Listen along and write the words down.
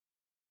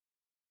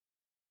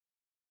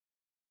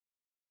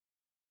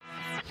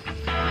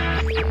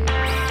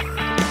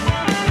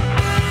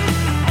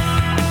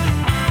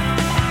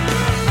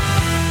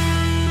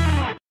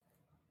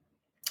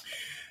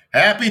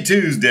Happy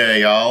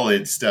Tuesday, y'all.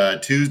 It's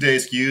Tuesday,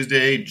 Skews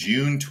Day,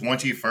 June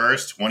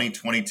 21st,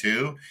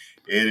 2022.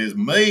 It is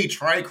me,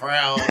 Trey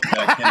Crowd.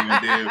 I can't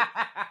even do.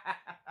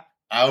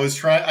 I was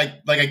trying,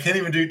 I can't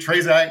even do.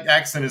 Trey's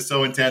accent is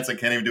so intense, I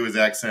can't even do his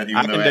accent,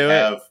 even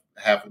though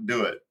I have to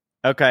do it.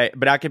 Okay,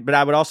 but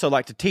I would also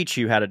like to teach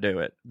you how to do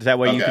it. That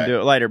way you can do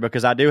it later,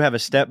 because I do have a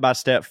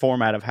step-by-step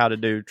format of how to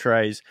do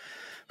Trey's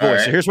voice. Right.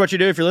 So here's what you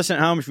do if you're listening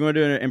at home. If you want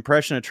to do an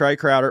impression of Trey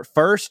Crowder,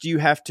 first you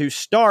have to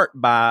start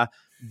by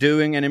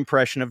doing an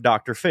impression of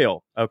Dr.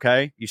 Phil.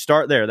 Okay, you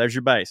start there. There's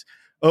your base.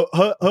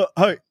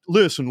 Hey,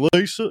 listen,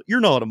 Lisa,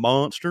 you're not a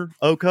monster.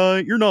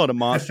 Okay, you're not a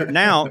monster.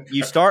 Now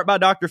you start by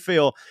Dr.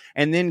 Phil,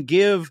 and then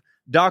give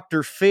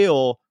Dr.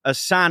 Phil a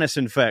sinus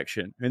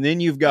infection, and then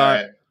you've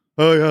got. Right.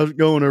 Hey, how's it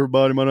going,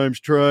 everybody? My name's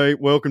Trey.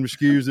 Welcome to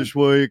Skews this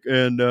week.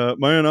 And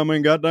man, I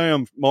mean,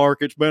 goddamn, Mark,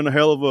 it's been a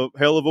hell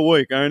of a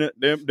week, ain't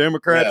it?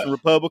 Democrats and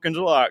Republicans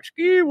alike.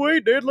 Ski, we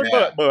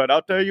diddly but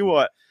I'll tell you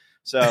what.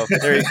 So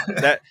there,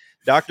 that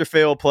Dr.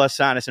 Phil plus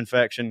sinus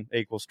infection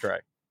equals Trey.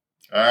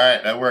 All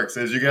right, that works.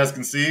 As you guys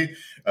can see,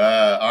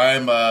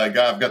 I've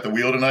got the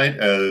wheel tonight,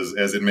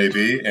 as it may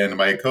be, and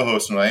my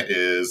co-host tonight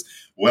is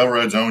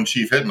Wellroad's own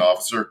Chief Hitting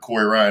Officer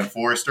Corey Ryan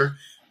Forrester,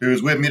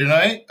 who's with me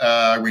tonight.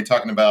 We're going to be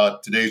talking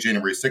about today's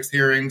January 6th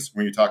hearings.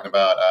 We're going to be talking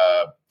about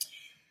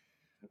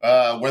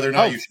whether or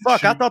not you should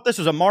shoot. I thought this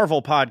was a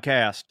Marvel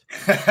podcast.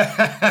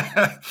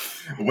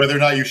 Whether or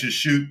not you should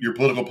shoot your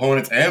political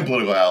opponents and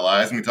political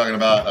allies. We're talking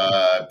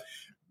about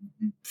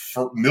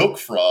milk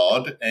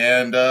fraud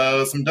and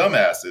some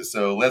dumbasses.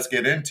 So let's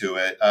get into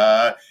it.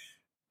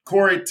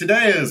 Corey,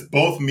 today is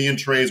both me and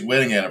Trey's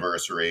wedding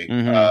anniversary,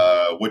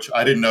 which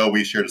I didn't know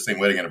we shared the same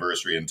wedding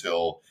anniversary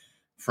until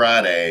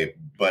Friday,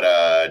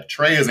 but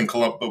Trey is in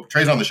Columbus.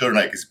 Trey's on the show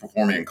tonight because he's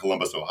performing in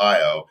Columbus,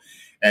 Ohio.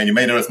 And you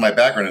may notice my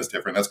background is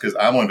different. That's because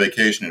I'm on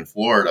vacation in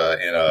Florida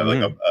in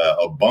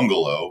a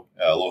bungalow,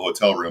 a little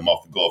hotel room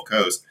off the Gulf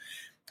Coast.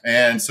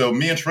 And so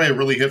me and Trey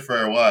really hit for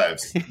our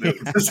wives.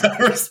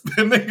 We're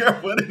spending our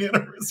wedding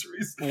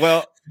anniversaries.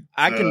 Well,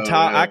 I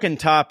can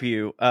top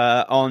you.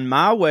 On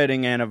my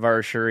wedding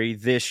anniversary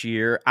this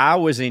year, I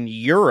was in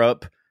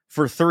Europe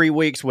for 3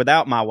 weeks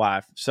without my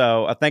wife.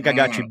 So I think I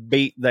got you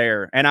beat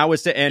there. And I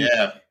was,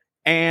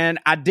 and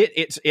I did,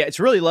 it's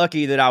really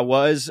lucky that I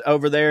was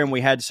over there and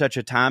we had such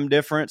a time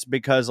difference,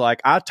 because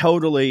like I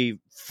totally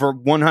for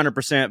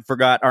 100%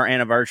 forgot our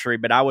anniversary,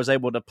 but I was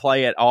able to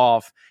play it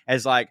off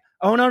as like,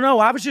 oh no,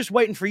 I was just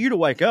waiting for you to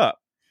wake up.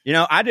 You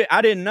know, I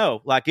didn't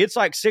know, like, it's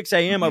like 6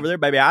 a.m. over there,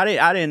 baby.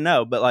 I didn't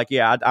know, but like,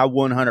 I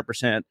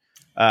 100%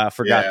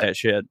 forgot that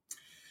shit.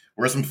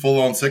 We're some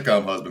full-on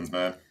sitcom husbands,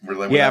 man. We're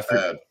like,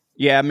 bad.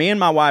 Yeah, me and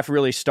my wife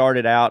really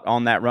started out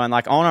on that run.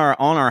 Like on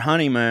our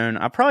honeymoon,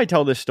 I probably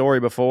told this story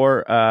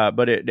before,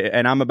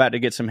 and I'm about to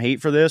get some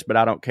heat for this, but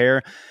I don't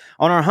care.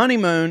 On our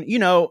honeymoon, you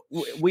know,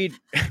 we'd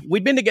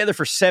been together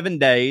for 7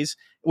 days,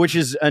 which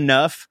is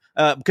enough.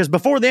 Because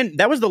before then,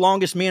 that was the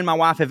longest me and my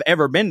wife have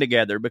ever been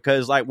together,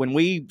 because like when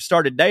we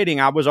started dating,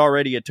 I was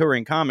already a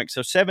touring comic.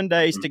 So 7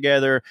 days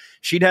together,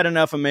 she'd had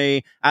enough of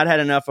me. I'd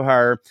had enough of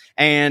her.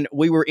 And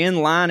we were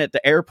in line at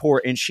the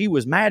airport and she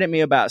was mad at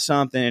me about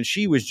something. And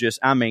she was just,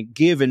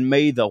 giving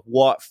me the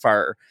what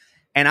for.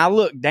 And I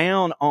looked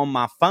down on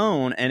my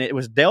phone and it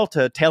was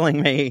Delta telling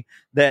me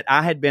that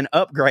I had been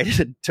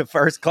upgraded to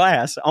first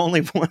class.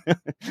 Only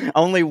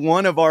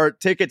one of our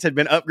tickets had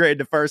been upgraded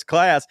to first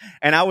class.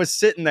 And I was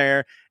sitting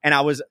there and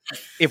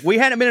if we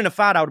hadn't been in a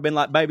fight, I would have been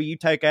like, baby, you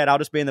take that. I'll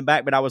just be in the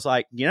back. But I was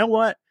like, you know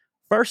what?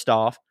 First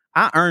off,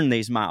 I earned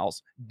these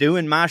miles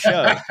doing my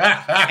show.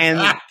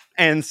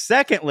 And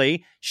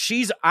secondly,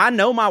 I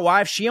know my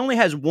wife, she only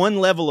has one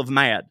level of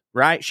mad,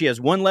 right? She has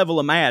one level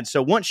of mad.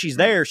 So once she's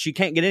there, she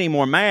can't get any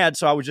more mad.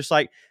 So I was just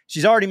like,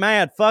 she's already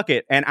mad. Fuck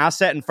it. And I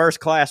sat in first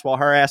class while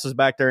her ass was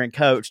back there in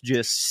coach,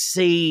 just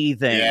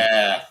seething.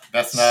 Yeah,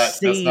 that's not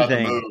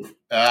the move.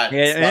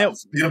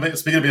 Speaking of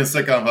being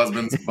sitcom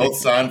husbands,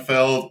 both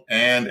Seinfeld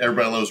and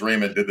Everybody Loves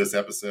Raymond did this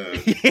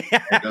episode.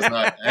 Yeah. It does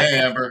not. Hey,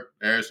 Amber,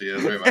 there she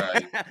is, right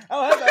behind you.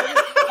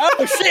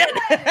 Oh shit!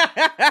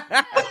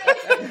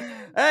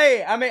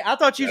 Hey, I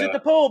thought you was at the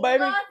pool,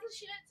 baby. Lots of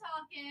shit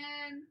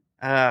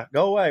talking.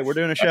 Go away. We're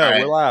doing a show.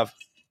 Right. We're live.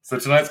 So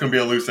tonight's going to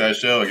be a loose-ass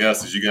show, I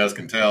guess, as you guys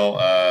can tell.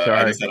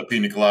 I just had a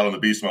pina colada on the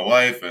beach with my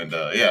wife, and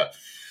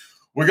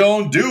we're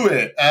going to do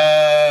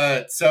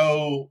it.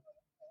 So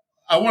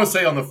I want to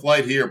say on the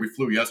flight here, we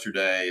flew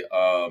yesterday.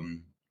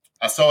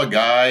 I saw a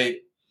guy.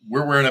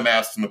 We're wearing a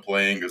mask in the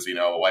plane because, you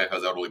know, my wife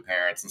has elderly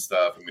parents and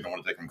stuff, and we don't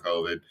want to take them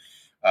COVID.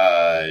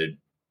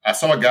 I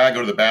saw a guy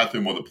go to the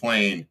bathroom on the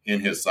plane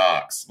in his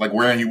socks, like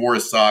he wore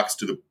his socks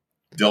to the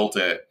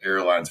Delta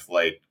Airlines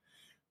flight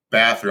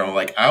bathroom. I'm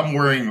like, I'm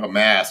wearing a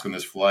mask on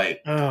this flight,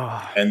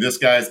 and this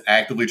guy's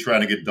actively trying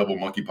to get double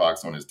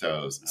monkeypox on his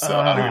toes. So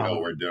I don't even know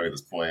what we're doing at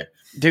this point.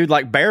 Dude,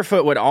 like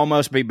barefoot would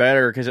almost be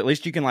better because at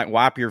least you can like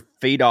wipe your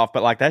feet off,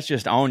 but like that's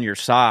just on your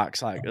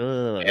socks. Like,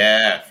 ugh.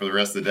 Yeah, for the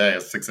rest of the day,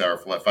 it's a 6-hour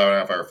flight,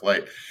 5.5 hour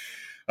flight.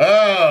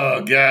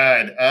 Oh,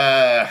 God.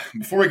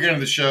 Before we get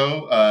into the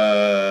show,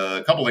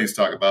 a couple things to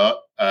talk about.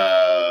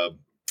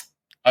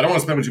 I don't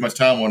want to spend too much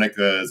time on it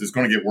because it's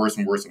going to get worse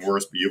and worse and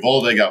worse. But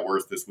Uvalde got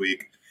worse this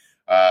week.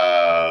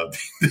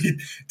 The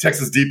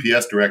Texas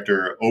DPS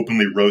director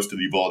openly roasted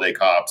Uvalde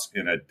cops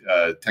in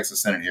a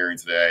Texas Senate hearing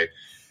today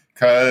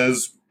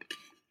because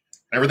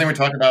everything we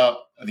talked about,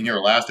 I think in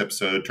our last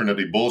episode, turned out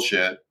to be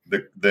bullshit.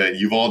 The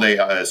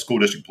Uvalde school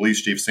district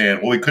police chief saying,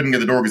 well, we couldn't get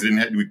the door because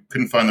we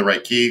couldn't find the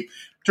right key.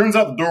 Turns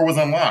out the door was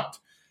unlocked.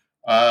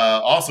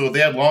 Also, they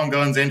had long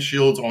guns and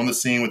shields on the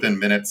scene within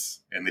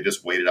minutes, and they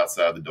just waited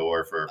outside the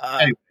door for.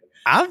 Anyway.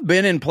 I've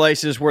been in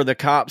places where the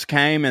cops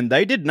came and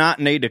they did not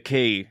need a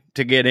key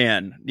to get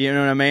in. You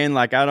know what I mean?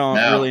 Like, I don't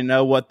really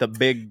know what the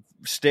big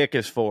stick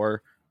is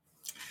for.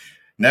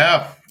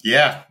 No,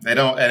 yeah, they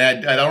don't. And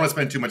I don't want to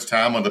spend too much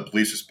time on the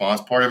police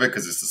response part of it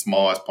because it's the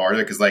smallest part of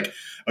it. Because like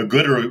a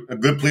good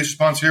police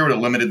response here would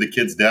have limited the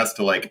kids' deaths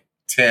to like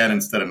 10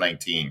 instead of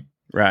 19.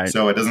 Right.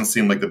 So it doesn't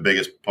seem like the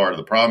biggest part of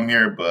the problem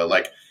here. But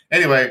like,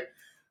 anyway,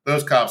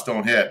 those cops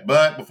don't hit.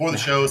 But before the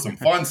show, some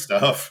fun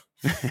stuff.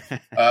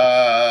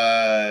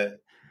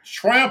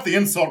 Triumph the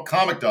Insult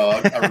Comic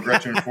Dog, I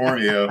regret to inform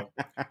you,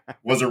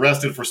 was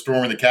arrested for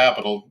storming the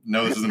Capitol.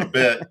 No, this isn't a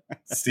bit.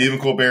 Stephen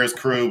Colbert's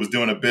crew was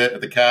doing a bit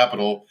at the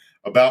Capitol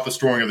about the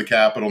storming of the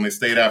Capitol, and they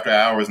stayed after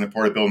hours in a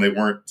part of the building they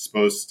weren't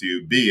supposed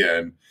to be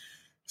in.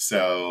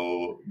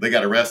 So they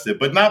got arrested,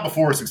 but not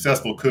before a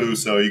successful coup.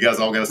 So you guys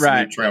all got to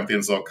see Triumph the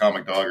Insult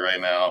Comic Dog right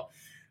now.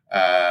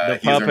 The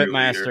puppet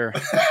master.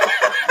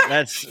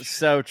 That's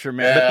so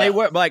tremendous. Yeah. But they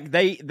were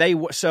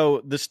like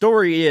so the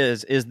story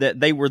is that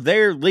they were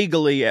there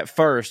legally at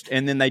first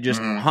and then they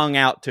just hung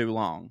out too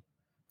long.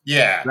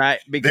 Yeah. Right?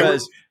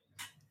 Because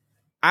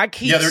I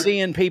keep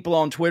seeing people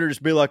on Twitter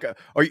just be like,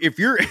 or if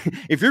you're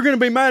going to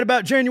be mad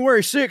about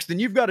January 6th, then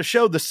you've got to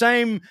show the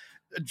same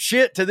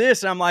shit to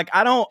this. And I'm like,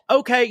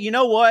 okay, you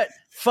know what?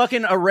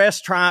 Fucking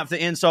arrest Triumph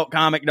the Insult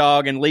Comic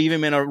Dog and leave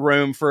him in a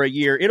room for a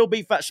year. It'll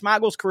be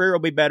Smigel's career will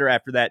be better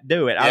after that.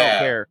 Do it. I don't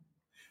care.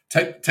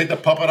 Take the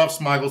puppet off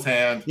Smigel's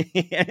hand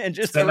and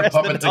just send the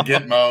puppet to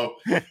Gitmo.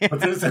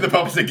 Send the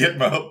puppet to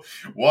Gitmo.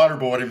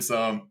 Waterboard him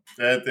some.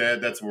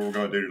 That's what we're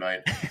going to do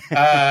tonight.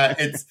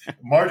 It's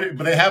Martin,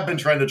 but they have been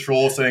trying to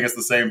troll, saying it's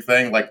the same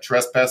thing. Like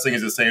trespassing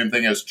is the same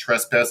thing as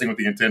trespassing with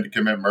the intent to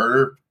commit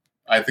murder.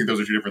 I think those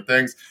are two different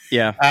things.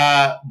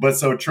 Yeah. But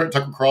so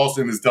Tucker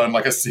Carlson has done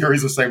like a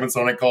series of segments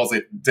on it, calls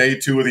it Day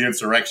 2 of the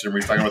Insurrection, where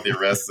he's talking about the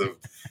arrests of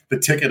the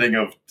ticketing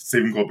of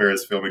Stephen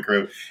Colbert's filming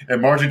crew.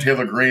 And Marjorie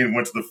Taylor Greene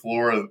went to the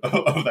floor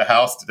of the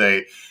House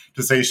today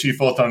to say she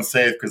felt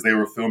unsafe because they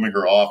were filming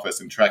her office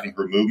and tracking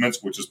her movements,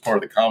 which is part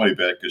of the comedy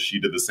bit because she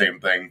did the same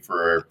thing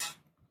for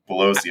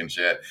Pelosi and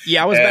shit.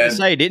 Yeah, I was about to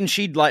say, doesn't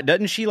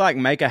she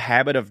make a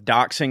habit of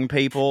doxing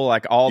people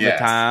like all the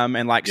time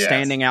and like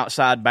standing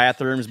outside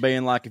bathrooms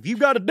being like, if you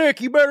got a dick,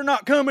 you better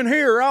not come in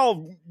here.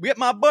 I'll get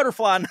my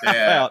butterfly knife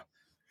out.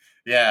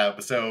 Yeah.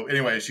 So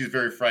anyway, she's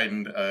very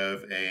frightened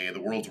of the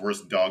world's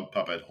worst dog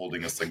puppet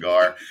holding a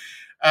cigar.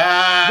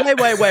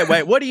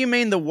 Wait. What do you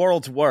mean the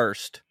world's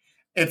worst?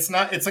 It's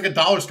not. It's like a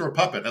dollar store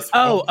puppet. That's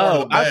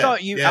I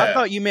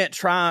thought you meant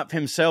Triumph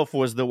himself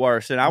was the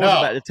worst, and I was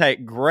about to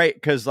take great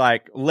because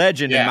like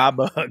legend in my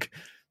book.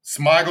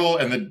 Smigel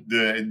and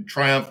the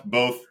Triumph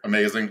both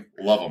amazing.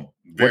 Love them.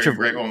 What's your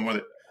great one with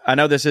it? I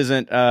know this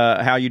isn't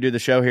how you do the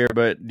show here,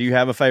 but do you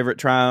have a favorite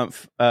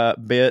Triumph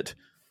bit?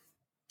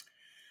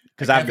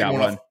 Because I've got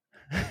one.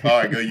 All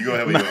right, you go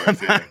ahead.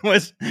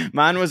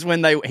 Mine was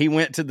when he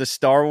went to the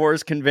Star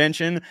Wars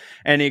convention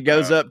and he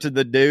goes up to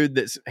the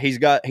dude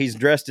he's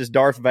dressed as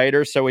Darth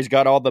Vader, so he's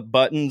got all the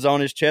buttons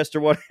on his chest or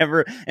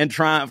whatever, and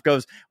Triumph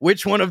goes,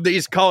 "Which one of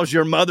these calls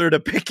your mother to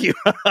pick you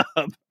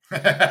up?"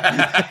 Yeah,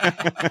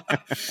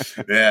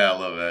 I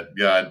love that.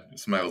 God,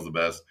 Smigel's the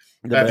best.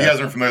 If you guys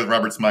aren't familiar with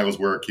Robert Smigel's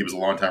work, he was a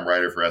longtime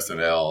writer for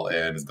SNL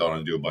and has gone on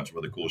to do a bunch of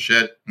other cool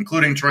shit,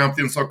 including Triumph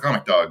the Insult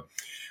Comic Dog.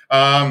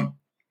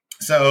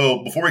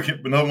 So before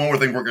one more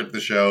thing we're going to the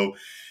show,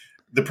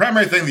 the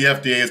primary thing the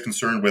FDA is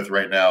concerned with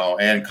right now,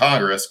 and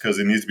Congress, because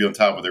it needs to be on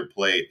top of their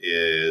plate,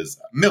 is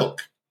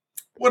milk.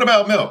 What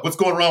about milk? What's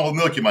going wrong with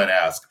milk, you might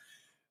ask?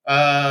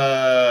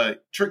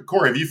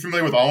 Corey, are you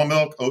familiar with almond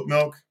milk, oat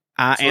milk?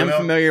 I am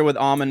familiar with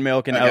almond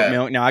milk and oat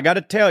milk. Now, I got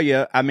to tell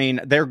you, I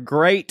mean, they're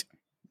great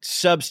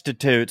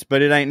substitutes,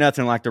 but it ain't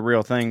nothing like the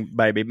real thing,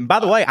 baby. And by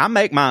the way, I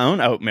make my own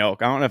oat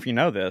milk. I don't know if you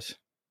know this.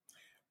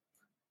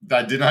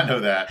 I did not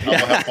know that. I'll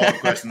have follow-up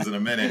questions in a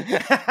minute.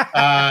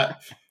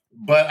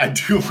 But I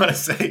do want to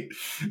say,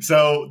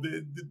 so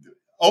the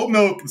oat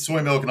milk,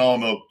 soy milk, and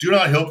almond milk do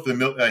not help the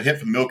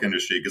milk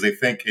industry because they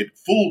think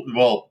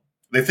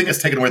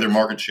it's taken away their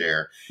market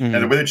share. Mm-hmm.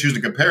 And the way they choose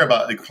to complain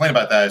about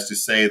that is to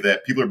say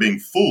that people are being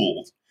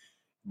fooled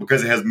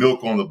because it has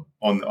milk on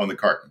the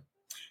carton.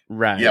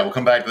 Right. Yeah, we'll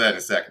come back to that in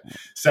a second.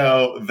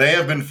 So they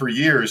have been for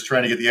years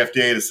trying to get the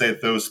FDA to say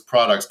that those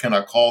products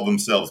cannot call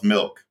themselves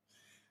milk,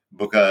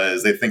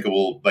 because they think it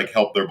will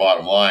help their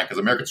bottom line. Because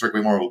Americans drink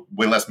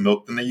way less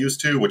milk than they used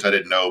to, which I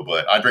didn't know,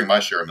 but I drink my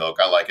share of milk.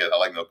 I like it. I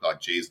like milk like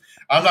cheese.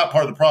 I'm not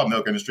part of the problem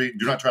milk industry.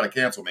 Do not try to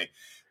cancel me.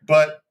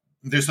 But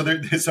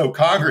so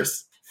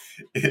Congress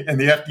and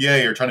the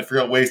FDA are trying to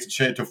figure out ways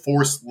to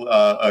force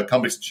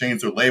companies to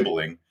change their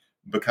labeling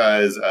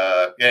because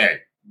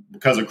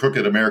of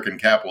crooked American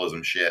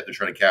capitalism shit. They're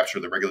trying to capture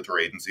the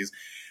regulatory agencies.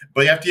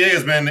 But the FDA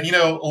has been, a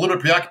little bit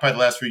preoccupied the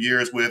last few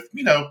years with,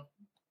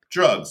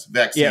 drugs,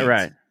 vaccines. Yeah,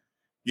 right.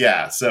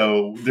 Yeah,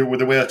 so the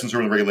way that's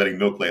concerned with regulating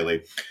milk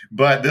lately.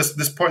 But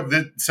this part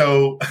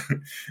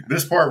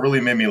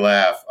really made me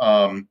laugh.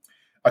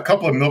 A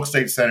couple of milk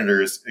state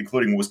senators,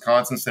 including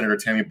Wisconsin Senator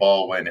Tammy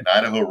Baldwin and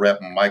Idaho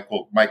Rep. Mike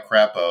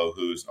Crapo,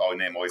 whose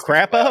name always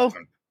Crapo?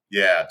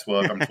 Yeah,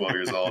 12. I'm 12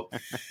 years old.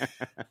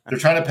 They're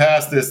trying to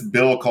pass this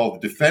bill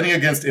called Defending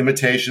Against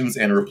Imitations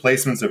and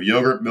Replacements of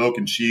Yogurt, Milk,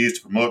 and Cheese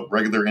to Promote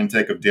Regular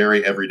Intake of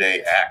Dairy Every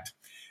Day Act.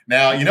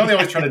 Now, they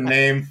always try to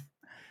name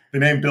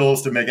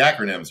bills to make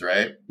acronyms,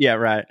 right? Yeah,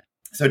 right.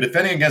 So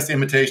Defending Against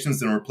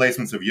Imitations and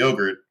Replacements of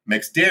Yogurt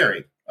makes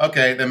dairy.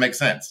 Okay, that makes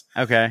sense.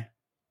 Okay.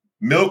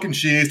 Milk and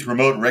cheese to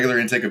promote regular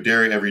intake of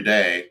dairy every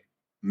day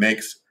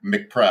makes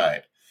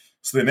McPride.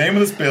 So the name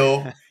of this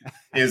bill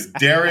is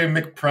Dairy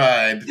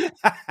McPride,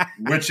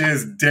 which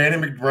is Danny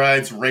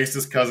McBride's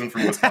racist cousin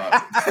from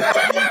Wisconsin.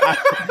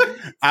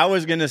 I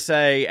was going to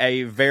say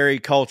a very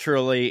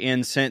culturally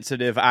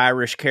insensitive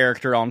Irish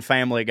character on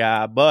Family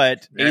Guy,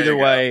 but either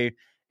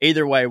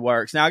way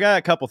works. Now, I got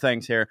a couple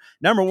things here.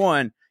 Number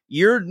one,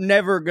 you're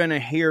never going to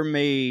hear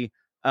me.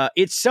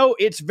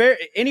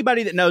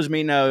 Anybody that knows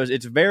me knows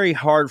it's very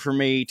hard for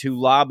me to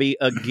lobby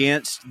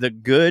against the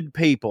good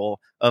people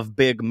of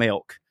Big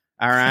Milk.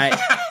 All right.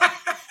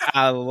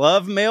 I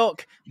love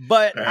milk,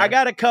 but I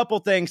got a couple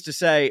things to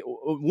say.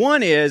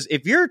 One is,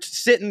 if you're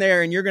sitting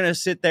there and you're going to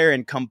sit there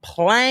and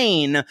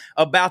complain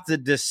about the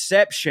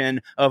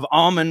deception of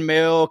almond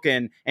milk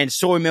and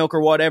soy milk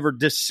or whatever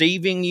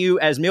deceiving you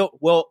as milk,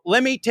 well,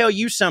 let me tell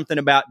you something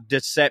about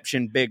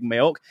deception, Big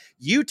Milk.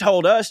 You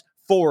told us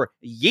for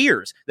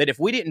years that if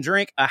we didn't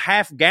drink a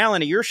half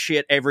gallon of your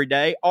shit every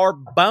day, our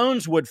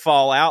bones would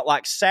fall out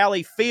like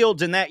Sally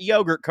Fields in that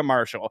yogurt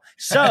commercial.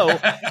 So,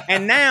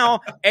 and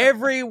now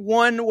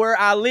everyone where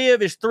I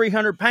live is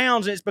 300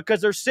 pounds, and it's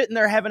because they're sitting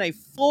there having a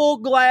full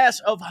glass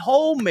of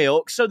whole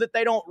milk so that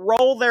they don't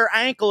roll their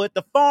ankle at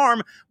the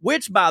farm,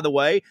 which, by the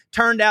way,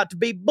 turned out to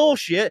be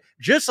bullshit,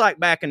 just like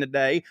back in the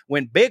day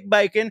when Big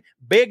Bacon,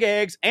 Big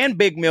Eggs, and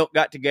Big Milk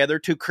got together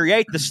to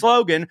create the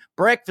slogan,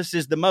 breakfast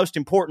is the most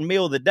important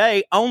meal of the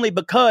day, only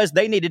because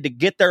they needed to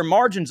get their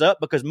margins up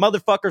because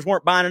motherfuckers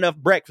weren't buying enough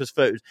breakfast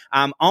foods.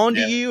 I'm on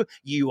to you,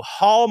 you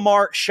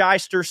Hallmark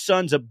shyster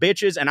sons of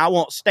bitches, and I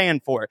won't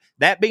stand for it.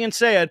 That being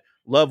said,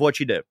 love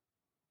what you do.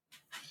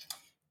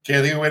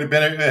 Can't think of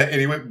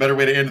any better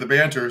way to end the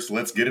banter, so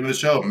let's get into the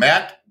show.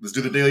 Matt, let's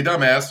do the Daily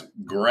Dumbass.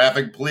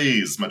 Graphic,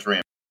 please, my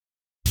friend.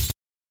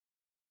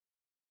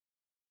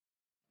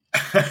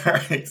 All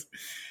right.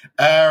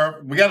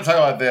 We got to talk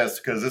about this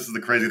because this is the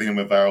crazy thing that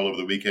went viral over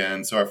the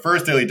weekend. So our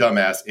first Daily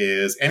Dumbass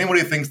is anyone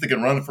who thinks they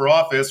can run for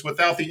office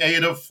without the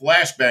aid of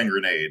flashbang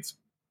grenades.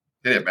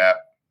 Hit it, Matt.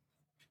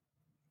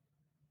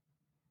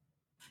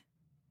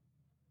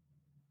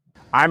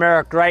 I'm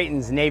Eric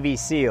Greitens, Navy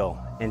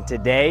SEAL, and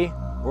today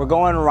we're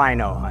going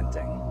rhino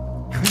hunting.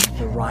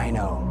 The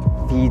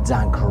rhino feeds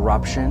on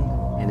corruption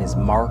and is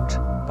marked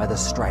by the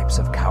stripes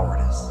of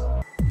cowardice.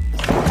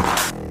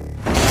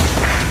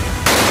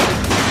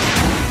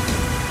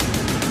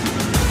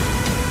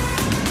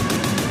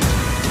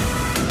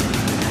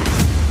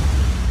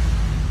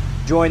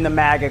 Join the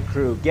MAGA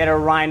crew. Get a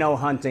rhino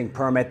hunting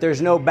permit.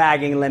 There's no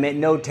bagging limit,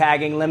 no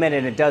tagging limit,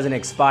 and it doesn't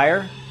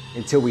expire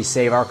until we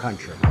save our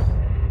country.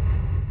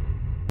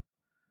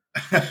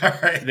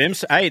 Right. Them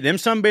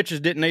some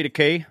bitches didn't need a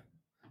key. Do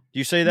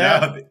you see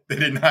that? No, they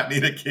did not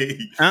need a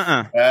key.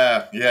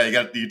 Yeah,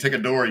 you take a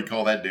door, you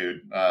call that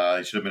dude.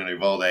 He should have been in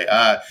Uvalde.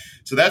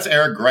 So that's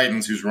Eric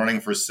Greitens, who's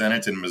running for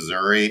Senate in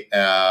Missouri.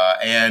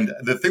 And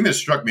the thing that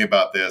struck me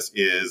about this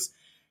is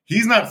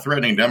he's not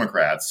threatening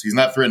Democrats. He's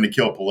not threatening to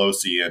kill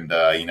Pelosi and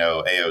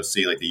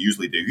AOC like they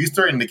usually do. He's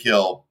threatening to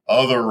kill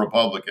other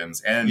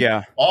Republicans. And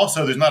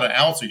also, there's not an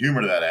ounce of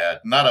humor to that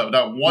ad.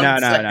 Not one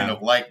second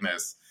of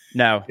likeness.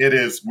 No. It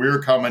is,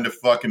 we're coming to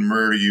fucking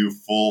murder you,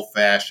 full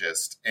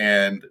fascist.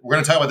 And we're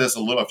going to talk about this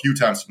a few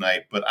times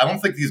tonight, but I don't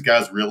think these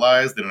guys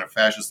realize that in a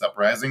fascist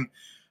uprising,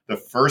 the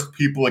first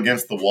people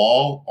against the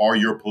wall are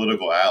your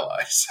political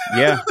allies.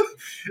 Yeah.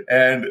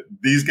 And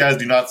these guys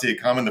do not see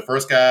it coming. The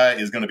first guy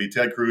is going to be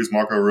Ted Cruz,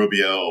 Marco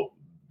Rubio.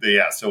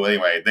 Yeah. So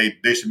anyway,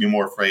 they should be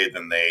more afraid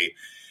than they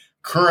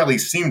currently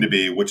seem to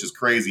be, which is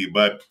crazy.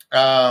 But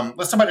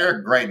let's talk about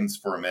Eric Greitens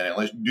for a minute.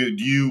 Do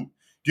you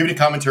have any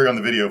commentary on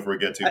the video before we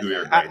get to who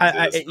Eric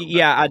Greitens is?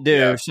 Yeah, I do.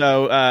 Yeah.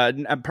 So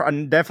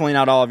definitely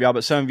not all of y'all,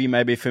 but some of you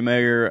may be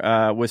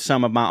familiar with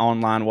some of my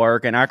online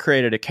work. And I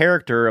created a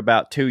character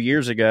about 2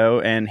 years ago,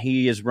 and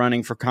he is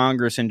running for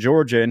Congress in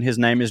Georgia, and his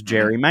name is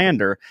Jerry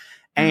Mander.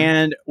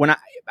 And when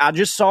I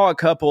just saw a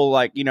couple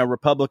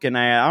Republican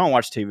ads. I don't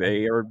watch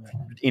TV or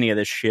any of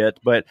this shit,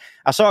 but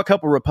I saw a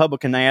couple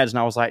Republican ads and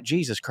I was like,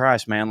 Jesus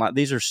Christ, man, like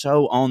these are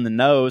so on the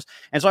nose.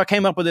 And so I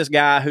came up with this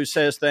guy who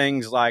says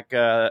things like,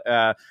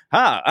 hi,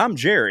 I'm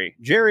Jerry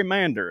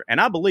Mander,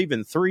 and I believe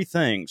in three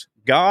things: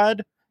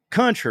 God,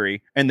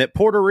 country and that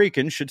Puerto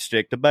Ricans should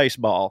stick to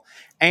baseball.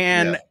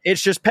 And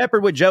it's just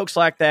peppered with jokes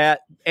like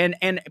that.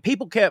 And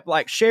people kept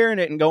like sharing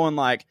it and going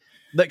like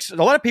a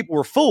lot of people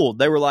were fooled.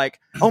 They were like,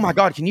 oh my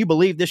God, can you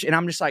believe this? And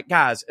I'm just like,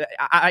 guys,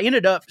 I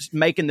ended up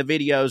making the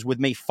videos with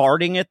me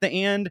farting at the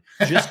end,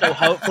 just so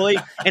hopefully,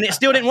 and it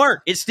still didn't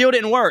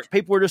work.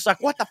 People were just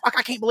like, what the fuck?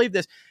 I can't believe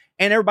this.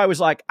 And everybody was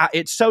like,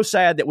 it's so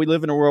sad that we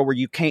live in a world where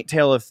you can't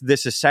tell if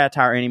this is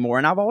satire anymore.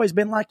 And I've always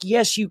been like,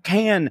 yes, you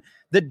can.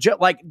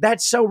 Like,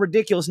 that's so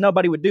ridiculous.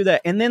 Nobody would do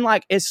that. And then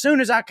like, as soon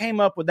as I came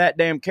up with that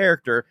damn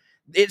character,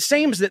 it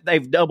seems that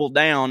they've doubled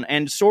down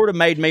and sort of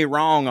made me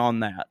wrong on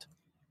that.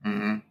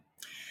 Mm-hmm.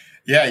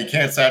 Yeah, you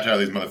can't satire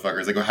these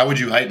motherfuckers. Like, how would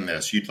you heighten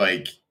this? You'd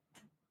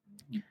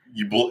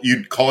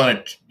call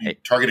in a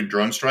targeted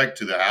drone strike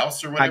to the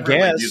house or whatever. I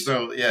guess.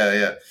 Like,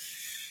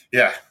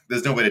 yeah.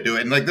 There's no way to do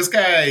it. And like, this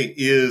guy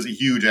is a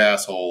huge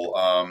asshole.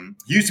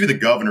 He used to be the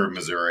governor of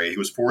Missouri. He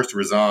was forced to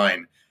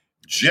resign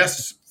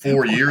just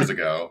 4 years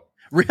ago.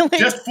 Really?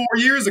 Just 4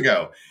 years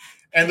ago.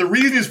 And the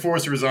reason he's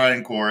forced to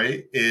resign,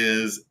 Corey,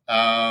 is there's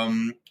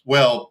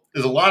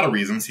a lot of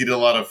reasons. He did a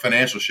lot of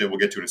financial shit we'll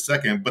get to in a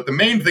second. But the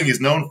main thing he's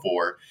known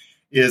for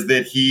is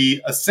that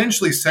he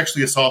essentially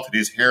sexually assaulted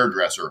his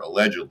hairdresser,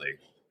 allegedly.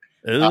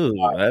 Ooh,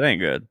 that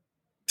ain't good.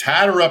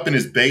 Tied her up in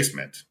his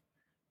basement.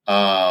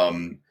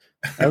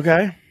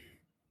 Okay.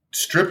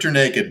 Stripped her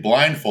naked,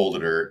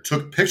 blindfolded her,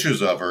 took pictures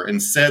of her,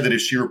 and said that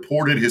if she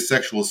reported his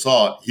sexual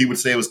assault, he would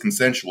say it was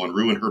consensual and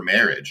ruin her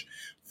marriage.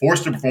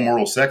 Forced her to perform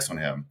oral sex on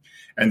him.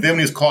 And then when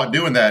he was caught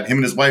doing that, him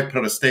and his wife put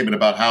out a statement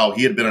about how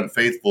he had been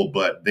unfaithful,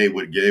 but they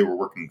were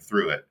working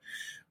through it.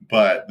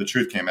 But the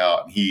truth came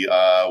out. He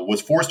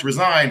was forced to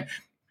resign,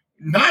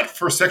 not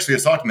for sexually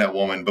assaulting that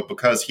woman, but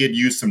because he had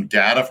used some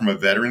data from a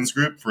veterans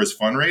group for his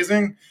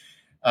fundraising.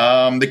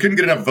 They couldn't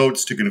get enough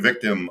votes to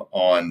convict him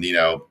on,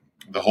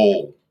 the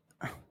whole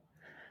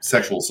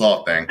sexual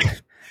assault thing.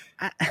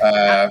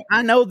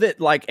 I know that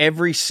like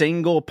every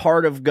single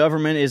part of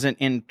government isn't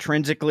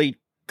intrinsically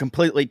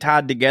completely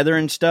tied together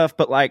and stuff,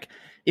 but like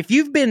if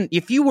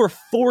you were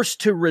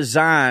forced to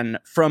resign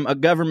from a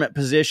government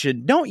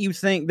position, don't you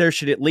think there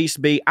should at least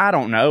be, I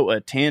don't know,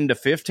 a 10 to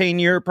 15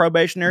 year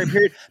probationary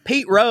period?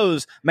 Pete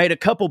Rose made a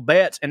couple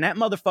bets and that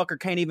motherfucker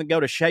can't even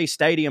go to Shea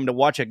Stadium to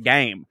watch a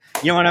game.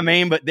 You know what I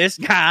mean? But this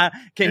guy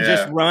can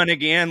just run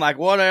again, like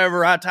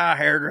whatever, I tie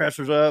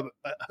hairdressers up.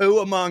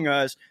 Who among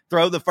us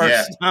throw the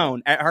first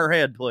stone at her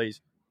head,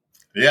 please?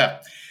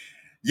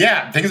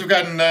 Yeah, things have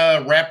gotten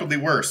rapidly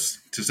worse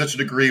to such a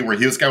degree where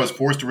this guy was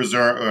forced to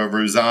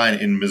resign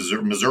in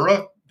Missouri.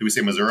 Do we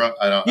say Missouri?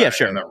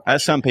 Sure.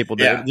 As some people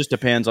do. It just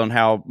depends on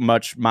how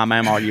much my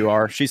mama you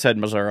are. She said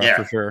Missouri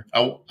for sure.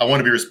 I want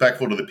to be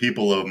respectful to the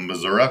people of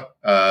Missouri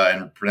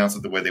and pronounce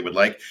it the way they would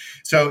like.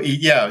 So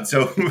he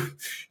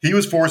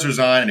was forced to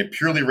resign in a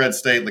purely red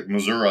state like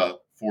Missouri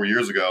 4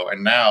 years ago,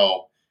 and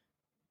now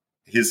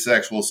his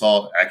sexual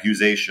assault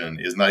accusation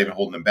is not even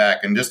holding him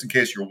back. And just in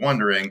case you're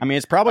wondering, I mean,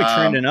 it's probably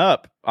trending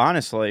up.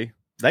 Honestly,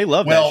 they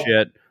love that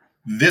shit.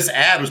 This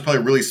ad was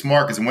probably really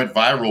smart because it went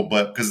viral,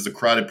 but because it's a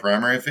crowded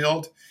primary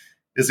field,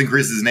 this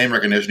increases his name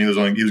recognition. He was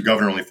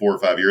governor only 4 or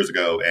 5 years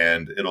ago,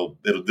 and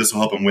this will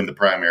help him win the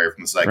primary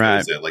from the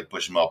psychos that like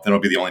push him up. Then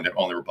he'll be the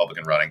only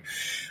Republican running.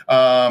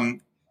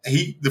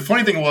 The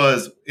funny thing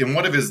was, in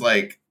one of his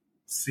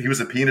he was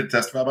subpoenaed to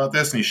testify about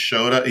this, and he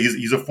showed up.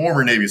 He's a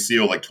former Navy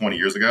SEAL, like 20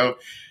 years ago.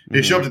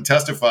 He showed up to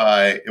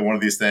testify in one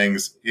of these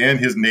things in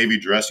his Navy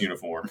dress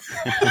uniform.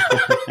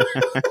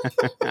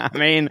 I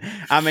mean,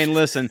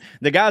 listen,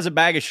 the guy's a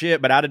bag of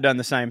shit, but I'd have done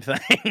the same thing.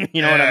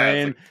 You know what I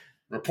mean? Like,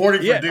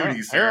 reporting for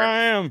duty, sir. Here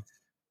I am.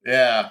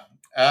 Yeah.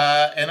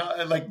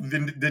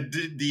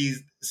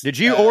 These. Did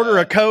you order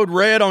a code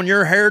red on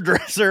your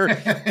hairdresser?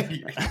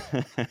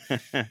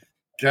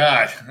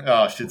 God.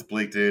 Oh, shit's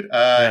bleak, dude.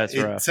 That's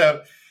rough.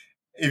 So,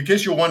 in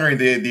case you're wondering,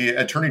 the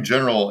attorney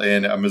general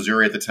in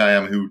Missouri at the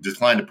time who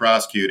declined to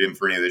prosecute him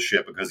for any of this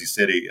shit because he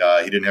said he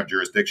didn't have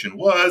jurisdiction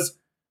was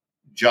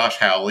Josh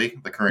Hawley,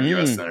 the current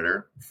U.S.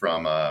 Senator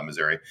from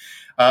Missouri.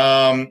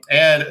 And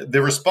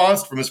the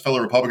response from his fellow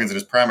Republicans in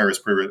his primary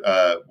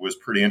was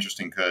pretty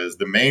interesting because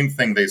the main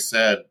thing they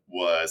said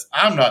was,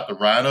 I'm not the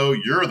rhino,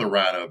 you're the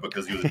rhino,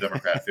 because he was a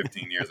Democrat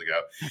 15 years ago.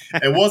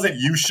 It wasn't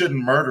you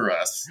shouldn't murder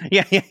us.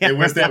 It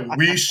was that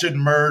we should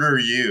murder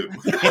you.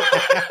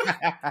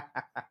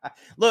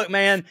 Look,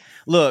 man,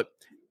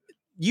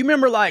 you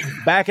remember like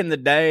back in the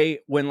day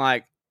when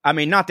not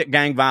that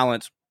gang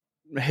violence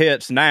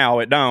hits now,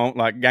 it don't,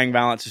 like gang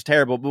violence is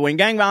terrible, but when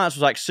gang violence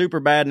was like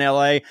super bad in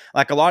LA,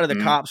 like a lot of the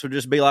cops would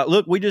just be like,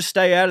 look, we just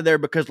stay out of there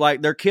because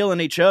like they're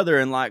killing each other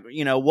and like,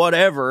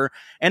 whatever.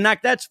 And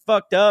like, that's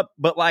fucked up.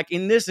 But like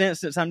in this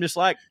instance, I'm just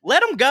like,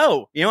 let them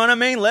go. You know what I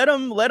mean? Let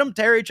them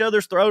tear each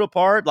other's throat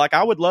apart. Like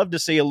I would love to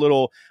see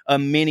a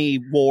mini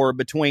war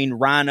between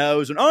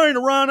rhinos and I ain't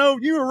a rhino,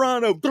 you a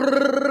rhino.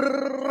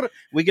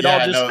 We could all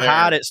just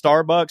hide at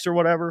Starbucks or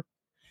whatever.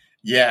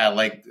 Yeah,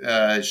 like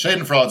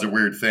Schadenfreude's a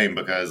weird thing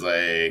because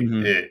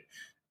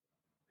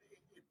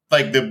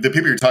like the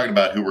people you're talking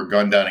about who were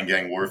gunned down in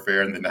gang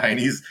warfare in the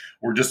 90s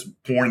were just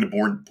born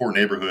into poor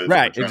neighborhoods.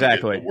 Right,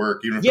 exactly. To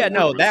work, even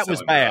if that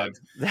was bad.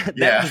 That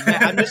was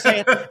bad. I'm just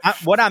saying,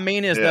 what I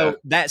mean is, though,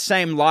 that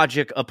same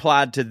logic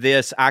applied to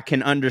this. I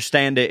can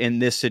understand it in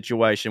this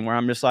situation where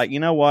I'm just like, you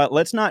know what?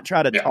 Let's not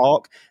try to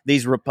talk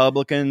these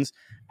Republicans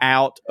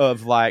out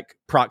of like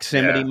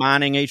proximity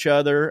mining each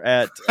other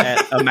at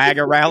a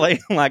MAGA rally.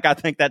 Like, I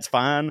think that's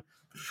fine.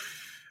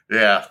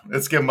 Yeah,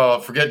 let's give them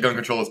all, forget gun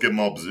control, let's give them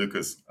all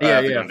bazookas.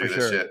 Yeah, do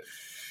this shit.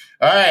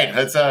 All right,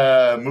 let's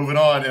moving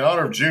on. In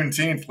honor of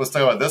Juneteenth, let's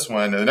talk about this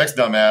one. The next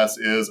dumbass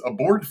is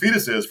aborted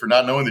fetuses for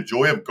not knowing the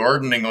joy of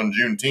gardening on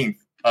Juneteenth.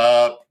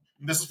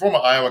 This is former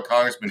Iowa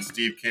Congressman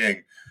Steve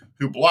King,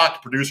 who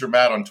blocked producer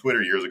Matt on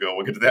Twitter years ago.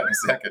 We'll get to that in a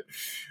second.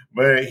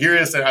 But here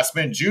it is. I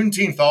spent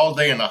Juneteenth all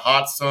day in the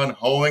hot sun,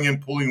 hoeing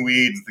and pulling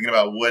weeds, and thinking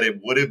about what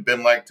it would have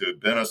been like to have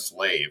been a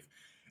slave.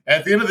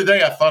 At the end of the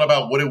day, I thought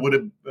about what it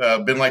would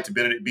have been like to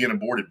be an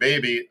aborted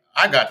baby.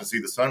 I got to see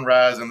the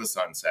sunrise and the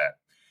sunset.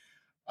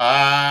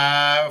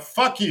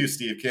 Fuck you,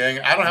 Steve King.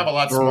 I don't have a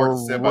lot smart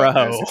to say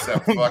about this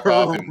except fuck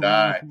off and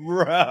die.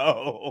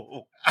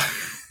 Bro.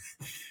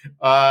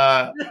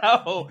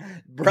 No,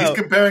 bro. He's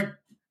comparing.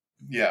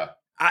 Yeah.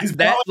 He's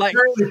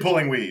voluntarily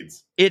pulling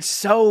weeds. It's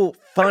so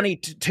funny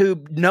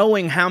to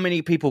knowing how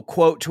many people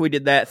quote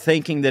tweeted that,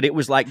 thinking that it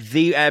was like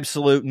the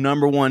absolute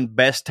number one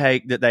best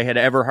take that they had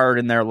ever heard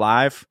in their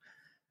life.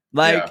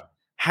 Like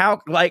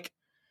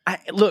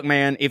look,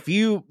 man, if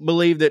you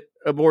believe that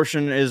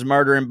abortion is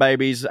murdering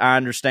babies, I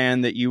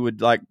understand that you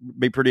would like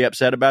be pretty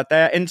upset about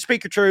that. And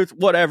speak your truth,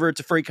 whatever. It's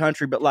a free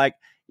country, but like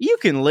you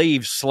can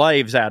leave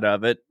slaves out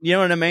of it. You know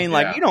what I mean? Yeah.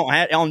 Like you don't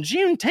have on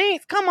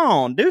Juneteenth. Come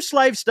on, do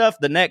slave stuff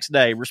the next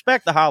day.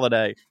 Respect the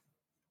holiday.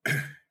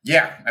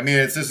 Yeah, I mean,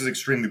 this is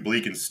extremely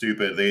bleak and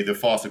stupid. The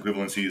false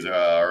equivalencies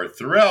are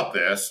throughout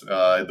this.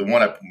 The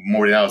one I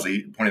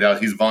pointed out,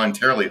 he's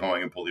voluntarily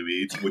hoeing and pulling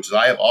weeds, which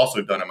I have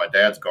also done in my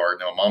dad's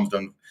garden.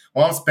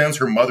 Mom spends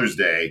her Mother's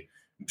Day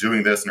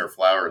doing this in her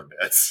flower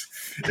beds.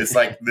 It's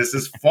like, this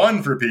is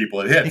fun for people.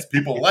 It hits.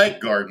 People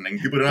like gardening.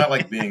 People do not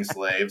like being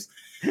slaves.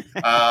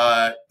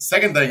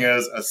 Second thing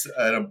is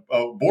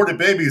aborted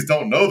babies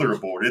don't know they're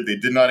aborted. They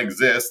did not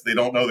exist. They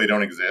don't know they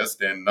don't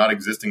exist, and not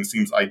existing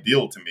seems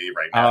ideal to me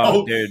right now.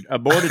 Oh, dude,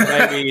 aborted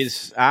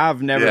babies.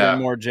 I've never been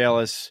more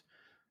jealous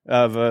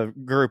of a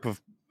group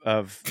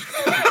of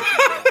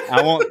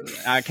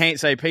I can't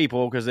say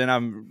people because then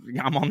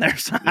I'm on their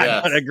side.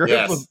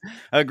 Yes, but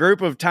a group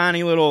of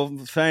tiny little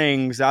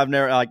things. I've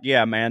never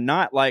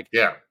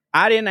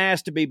I didn't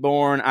ask to be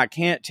born. I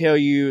can't tell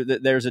you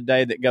that there's a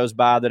day that goes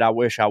by that I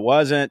wish I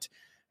wasn't.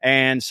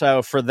 And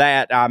so for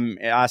that,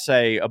 I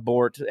say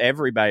abort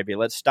every baby.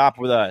 Let's stop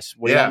with us.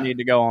 We don't need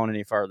to go on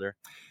any further.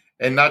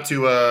 And not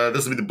to,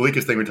 this will be the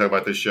bleakest thing we talk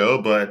about this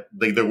show, but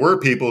there were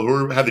people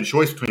who had the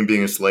choice between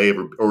being a slave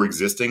or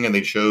existing, and they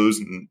chose,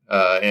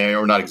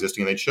 or not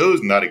existing, and they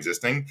chose not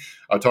existing.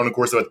 I'm talking, of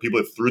course, about the people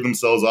that threw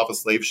themselves off of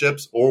slave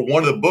ships, or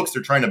one of the books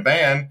they're trying to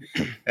ban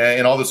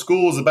in all the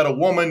schools about a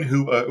woman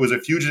who was a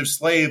fugitive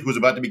slave who was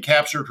about to be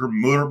captured, who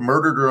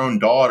murdered her own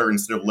daughter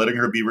instead of letting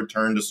her be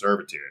returned to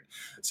servitude.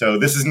 So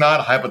this is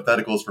not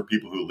hypotheticals for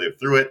people who lived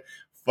through it.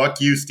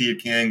 Fuck you, Steve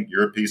King.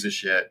 You're a piece of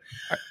shit.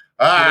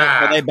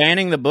 Are they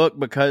banning the book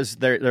because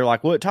they're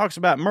like, well, it talks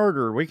about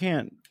murder. We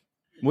can't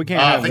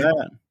have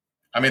that.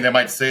 I mean, they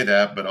might say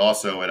that, but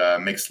also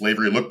it makes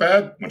slavery look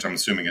bad, which I'm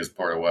assuming is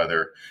part of why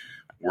they're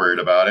worried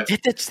about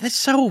it. That's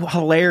so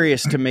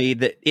hilarious to me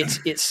that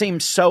it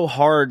seems so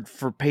hard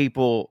for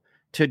people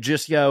to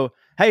just go,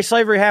 hey,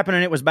 slavery happened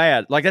and it was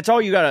bad. Like that's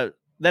all you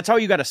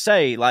gotta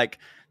say. Like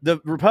the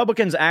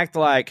Republicans act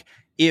like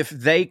if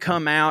they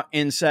come out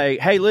and say,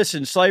 hey,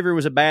 listen, slavery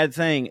was a bad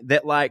thing,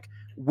 that like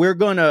we're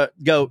going to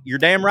go, you're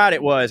damn right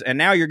it was, and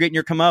now you're getting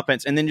your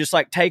comeuppance, and then just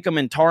like take them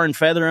and tar and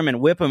feather them and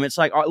whip them. It's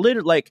like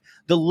literally like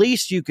the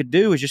least you could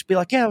do is just be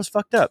like, yeah, it was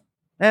fucked up.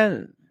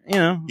 And,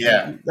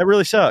 that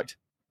really sucked.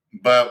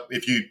 But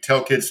if you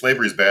tell kids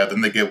slavery is bad,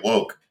 then they get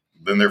woke.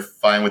 Then they're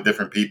fine with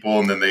different people,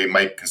 and then they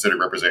might consider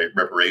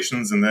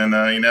reparations, and then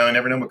you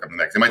never know what comes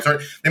next. They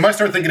might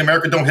start thinking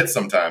America don't hit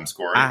sometimes,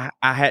 Corey. I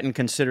hadn't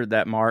considered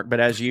that, Mark, but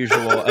as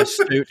usual,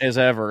 astute as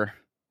ever.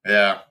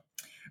 Yeah.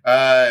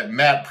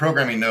 Matt,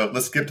 programming note.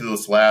 Let's skip to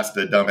this last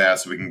dumbass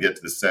so we can get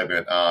to this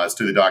segment. It's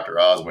to the Dr.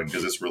 Oz one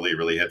because this really,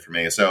 really hit for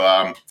me.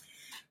 So,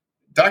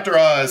 Dr.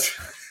 Oz,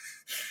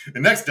 the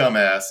next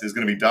dumbass is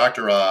going to be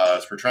Dr.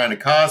 Oz for trying to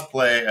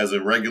cosplay as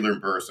a regular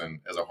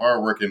person, as a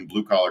hardworking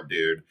blue-collar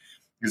dude.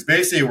 Because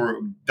basically,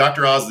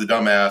 Dr. Oz is the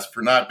dumbass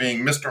for not being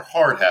Mr.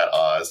 Hard Hat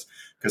Oz,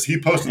 because he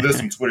posted this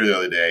on Twitter the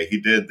other day.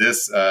 He did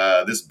this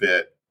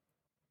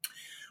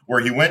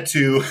where he went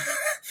to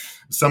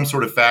some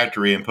sort of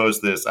factory and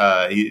posted this.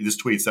 This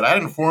tweet said, I had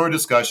an informal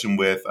discussion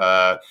with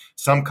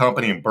some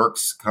company in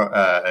Burke's,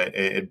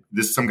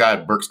 some guy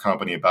at Burke's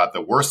company about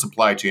the worst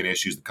supply chain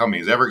issues the company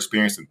has ever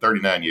experienced in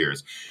 39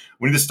 years.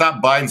 We need to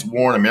stop Biden's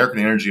war on American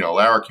energy and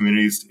allow our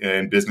communities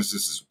and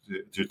businesses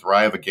to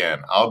thrive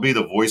again. I'll be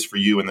the voice for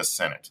you in the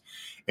Senate.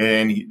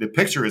 the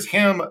picture is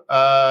him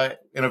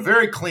in a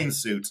very clean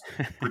suit,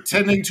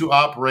 pretending to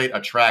operate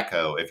a track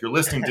hoe. If you're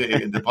listening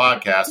to the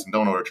podcast and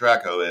don't know what a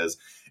track hoe is,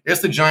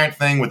 it's the giant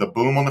thing with a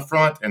boom on the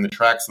front and the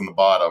tracks on the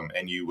bottom,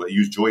 and you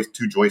use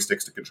two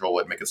joysticks to control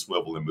it, make it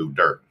swivel and move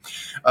dirt.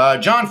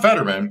 John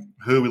Fetterman,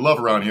 who we love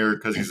around here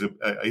because he's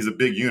a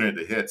big unit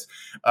that hits,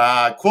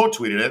 quote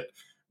tweeted it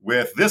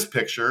with this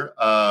picture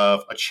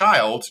of a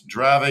child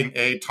driving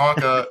a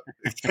Tonka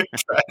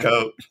track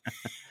hoe,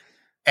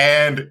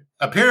 and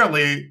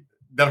apparently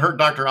that hurt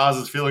Dr.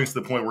 Oz's feelings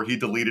to the point where he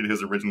deleted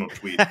his original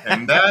tweet.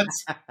 And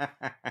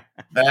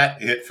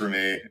that hit for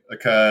me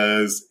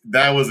because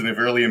that was a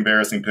really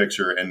embarrassing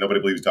picture and nobody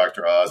believes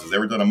Dr. Oz has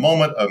ever done a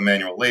moment of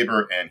manual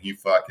labor and he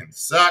fucking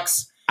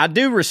sucks. I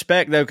do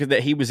respect, though, that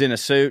he was in a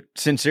suit,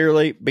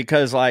 sincerely,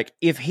 because, like,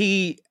 if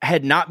he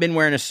had not been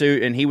wearing a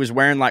suit and he was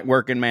wearing, like,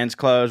 working man's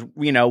clothes,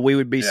 we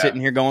would be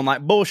sitting here going,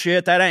 like,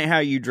 bullshit, that ain't how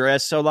you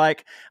dress. So,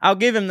 like, I'll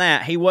give him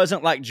that. He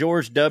wasn't like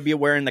George W.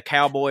 wearing the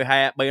cowboy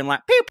hat, being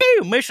like, pew,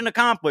 pew, mission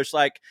accomplished.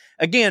 Like,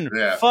 again,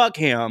 fuck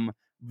him.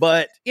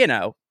 But,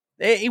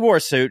 he wore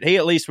a suit. He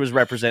at least was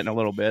representing a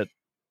little bit.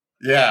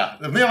 Yeah.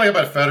 The thing I like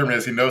about Fetterman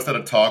is he knows how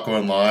to talk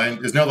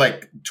online. There's no,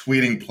 like,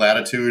 tweeting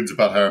platitudes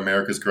about how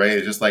America's great.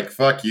 It's just like,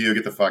 fuck you,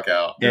 get the fuck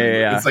out.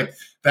 Yeah. It's like,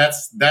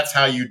 that's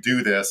how you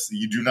do this.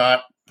 You do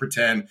not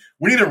pretend.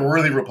 We need a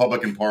really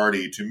Republican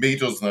Party to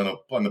meet us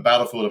on the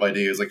battlefield of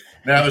ideas. Like,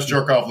 now this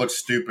jerk-off looks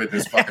stupid in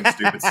this fucking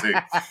stupid suit.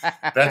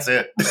 That's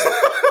it.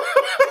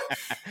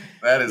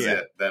 That is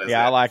it.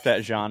 I like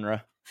that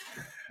genre.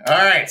 All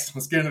right,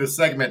 let's get into the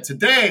segment.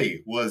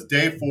 Today was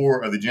day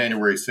 4 of the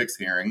January 6th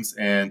hearings,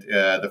 and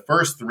the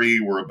first 3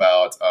 were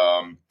about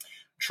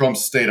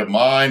Trump's state of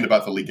mind,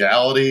 about the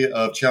legality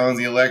of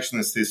challenging the election,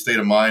 his state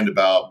of mind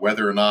about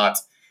whether or not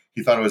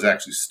he thought it was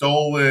actually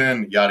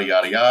stolen, yada,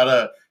 yada,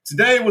 yada.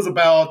 Today was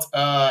about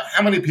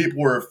how many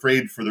people were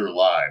afraid for their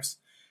lives,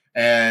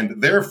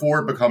 and therefore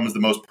it becomes the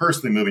most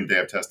personally moving day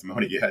of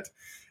testimony yet,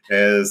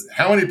 is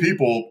how many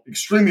people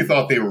extremely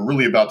thought they were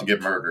really about to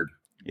get murdered.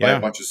 By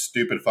a bunch of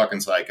stupid fucking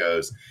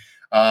psychos.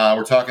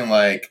 We're talking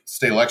like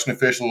state election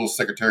officials,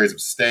 secretaries of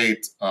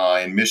state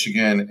in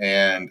Michigan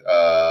and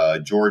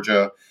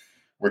Georgia.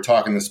 We're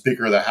talking the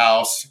Speaker of the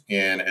House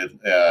in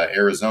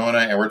Arizona.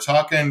 And we're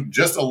talking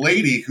just a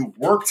lady who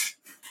worked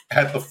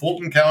at the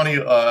Fulton County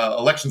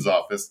elections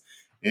office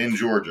in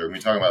Georgia. We're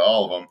talking about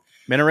all of them.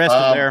 Been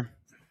arrested there.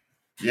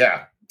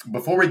 Yeah.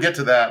 Before we get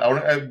to that, I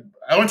want to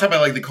talk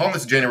about, like, they call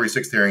this January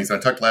 6th hearings. I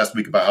talked last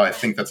week about how I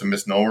think that's a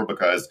misnomer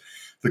because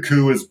the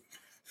coup is...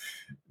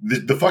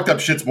 The fucked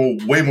up shit's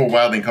way more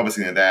wildly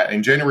encompassing than that.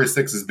 And January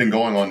 6th has been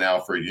going on now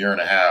for a year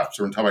and a half.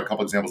 So we're going to talk about a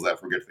couple examples of that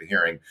before we get to the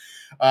hearing.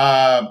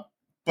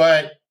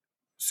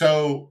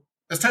 So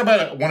let's talk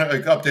about an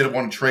update of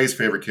one of Trey's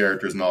favorite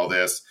characters in all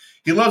this.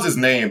 He loves his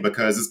name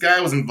because this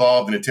guy was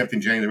involved in attempting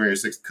January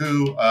 6th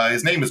coup.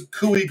 His name is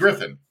Couey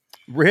Griffin.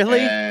 Really?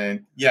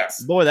 And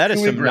yes. Boy, that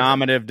is some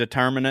nominative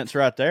determinants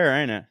right there,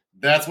 ain't it?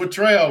 That's what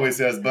Trey always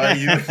says, buddy.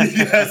 You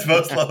guys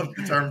most love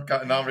the term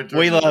nominative.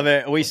 We love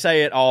it. We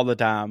say it all the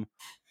time.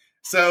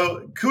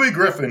 So Couey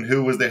Griffin,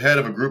 who was the head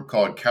of a group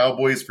called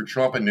Cowboys for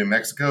Trump in New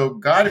Mexico,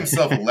 got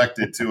himself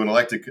elected to an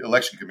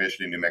election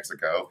commission in New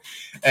Mexico.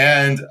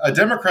 And a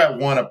Democrat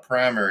won a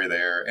primary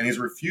there, and he's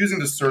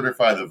refusing to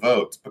certify the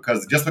vote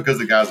because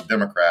the guy's a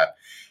Democrat.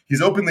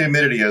 He's openly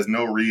admitted he has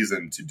no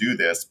reason to do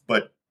this.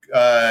 But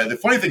the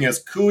funny thing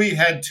is, Couey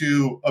had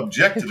to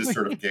object to the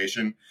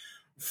certification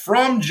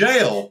from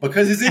jail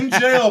because he's in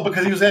jail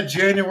because he was at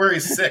January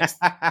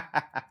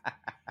 6th.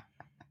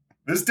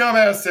 This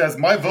dumbass says,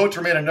 my vote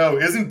to remain a no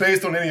isn't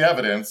based on any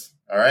evidence,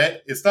 all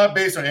right? It's not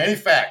based on any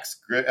facts,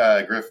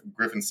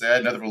 Griffin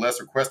said,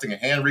 nevertheless requesting a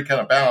hand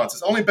recount of balance.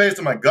 It's only based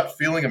on my gut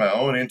feeling and my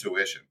own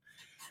intuition.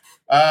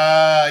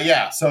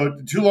 So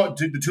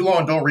the too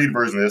long don't read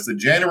version of this, the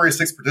January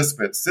 6th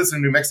participant sits in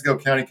a New Mexico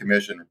County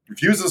Commission,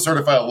 refuses to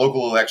certify a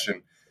local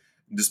election,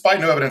 despite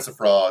no evidence of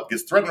fraud,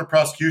 gets threatened with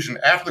prosecution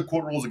after the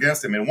court rules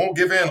against him and won't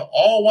give in,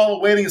 all while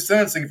awaiting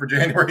sentencing for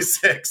January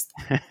 6th.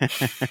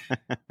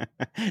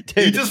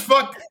 Dude, you just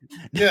fuck.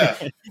 Yeah.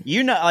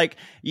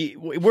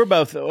 We're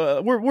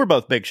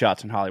both big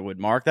shots in Hollywood,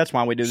 Mark. That's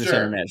why we do this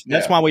internet.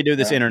 That's why we do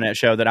this internet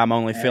show that I'm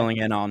only filling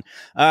in on.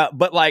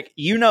 But like,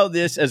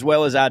 this as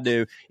well as I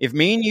do. If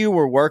me and you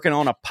were working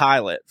on a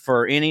pilot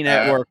for any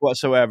network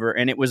whatsoever,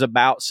 and it was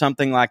about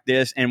something like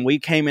this, and we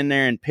came in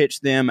there and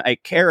pitched them a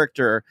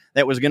character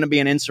that was going to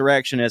be an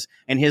insurrectionist,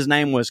 and his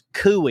name was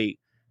Couey,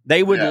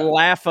 they would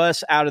laugh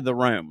us out of the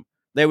room.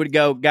 They would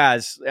go,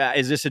 guys,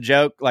 is this a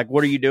joke? Like,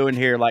 what are you doing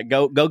here? Like,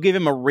 go give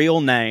him a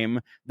real name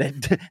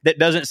that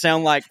doesn't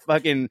sound like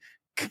fucking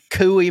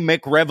Couey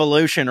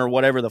McRevolution or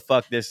whatever the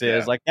fuck this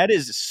is. Like, that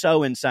is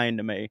so insane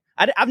to me.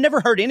 I've never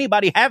heard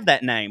anybody have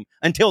that name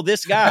until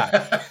this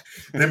guy.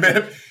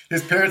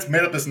 His parents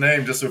made up this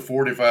name just so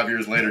 45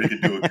 years later he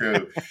could do a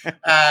coup.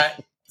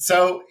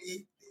 So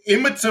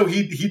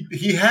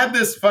he had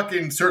this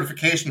fucking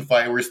certification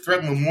fight where he's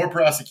threatened with more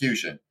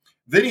prosecution.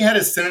 Then he had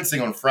his sentencing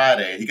on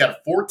Friday. He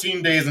got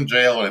 14 days in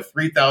jail and a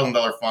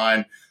 $3,000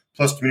 fine,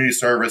 plus community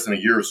service and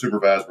a year of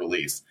supervised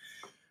release.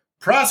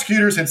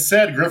 Prosecutors had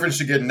said Griffin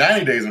should get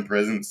 90 days in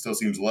prison. Still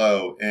seems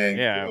low.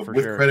 And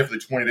with credit for the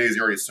 20 days he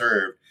already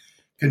served.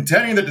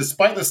 Contending that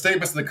despite the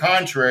statements to the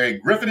contrary,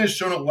 Griffin has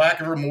shown a lack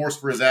of remorse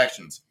for his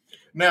actions.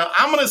 Now,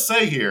 I'm going to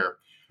say here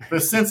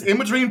that since in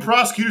between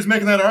prosecutors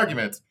making that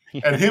argument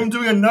and him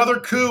doing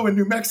another coup in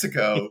New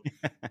Mexico,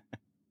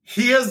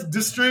 he has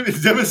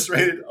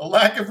demonstrated a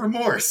lack of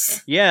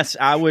remorse. Yes,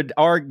 I would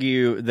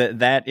argue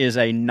that is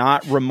a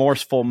not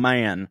remorseful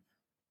man.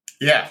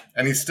 Yeah,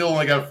 and he's still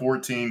only got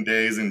 14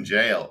 days in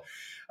jail.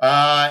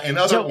 And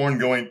other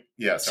ongoing...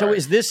 Yeah, sorry. So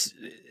is this...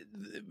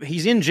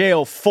 He's in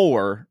jail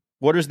for...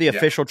 What is the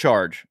official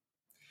charge?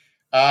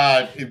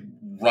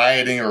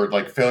 Rioting or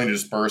like failing to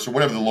disperse or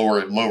whatever the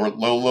lower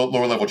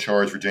level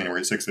charge for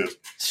January 6th is.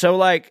 So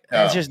like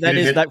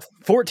like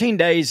 14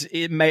 days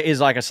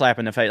is like a slap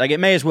in the face. Like it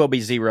may as well be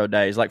 0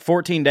 days. Like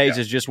 14 days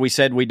is just we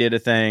said we did a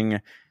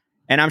thing,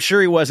 and I'm sure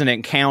he wasn't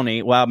in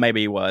county. Well, maybe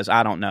he was.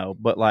 I don't know,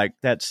 but like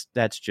that's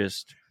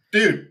just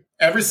dude.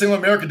 Every single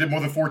American did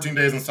more than 14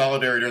 days in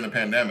solidarity during the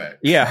pandemic.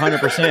 Yeah,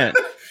 100%.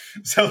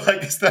 So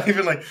like it's not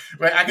even like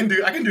I can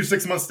do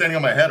 6 months standing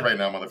on my head right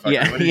now, motherfucker.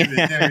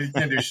 Yeah, you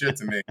can't do shit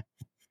to me.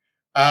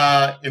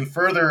 In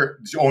further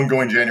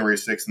ongoing January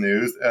 6th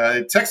news,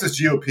 Texas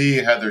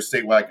GOP had their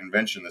statewide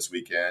convention this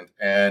weekend,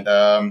 and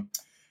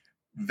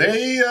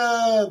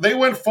they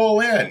went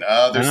full in.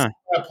 Their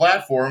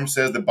platform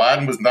says that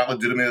Biden was not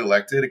legitimately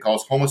elected. It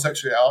calls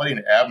homosexuality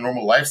an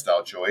abnormal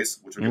lifestyle choice,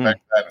 which we'll get back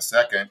to that in a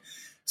second.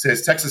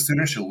 Says Texas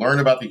students should learn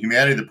about the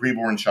humanity of the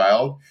preborn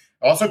child.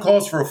 Also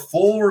calls for a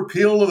full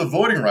repeal of the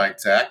Voting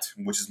Rights Act,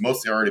 which has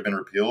mostly already been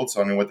repealed, so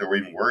I don't know what they were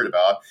even worried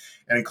about.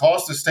 And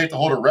calls the state to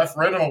hold a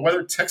referendum on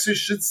whether Texas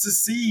should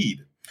secede.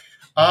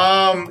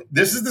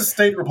 This is the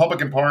state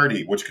Republican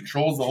Party, which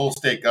controls the whole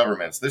state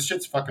government. So this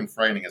shit's fucking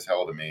frightening as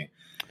hell to me.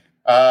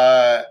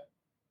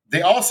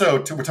 They also,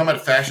 we're talking about a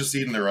fascist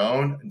seed in their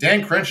own.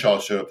 Dan Crenshaw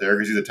showed up there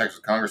because he's a Texas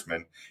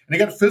congressman, and he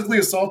got physically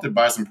assaulted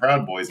by some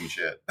Proud Boys and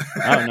shit.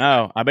 Oh,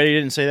 no. I bet he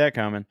didn't see that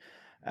coming.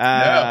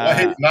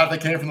 No, not if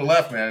they came from the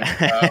left, man.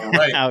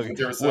 Right,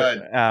 whichever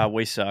side.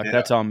 We suck. Yeah.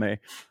 That's on me.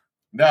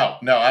 No,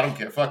 I don't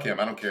care. Fuck him.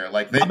 I don't care.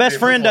 Like my best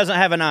friend doesn't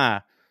have an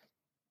eye.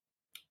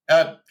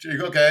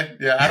 Okay,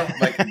 yeah, I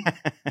don't like.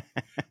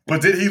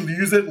 But did he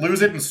lose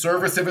it in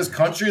service of his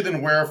country,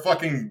 then wear a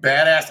fucking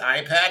badass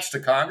eye patch to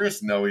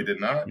Congress? No, he did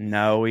not.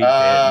 No, he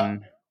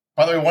didn't.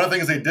 By the way, one of the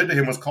things they did to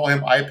him was call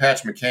him Eye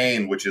Patch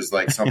McCain, which is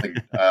like something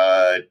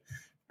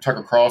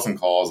Tucker Carlson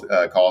calls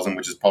him,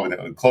 which is probably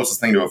the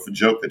closest thing to a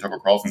joke that Tucker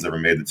Carlson's ever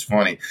made that's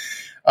funny.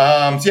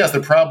 So yes,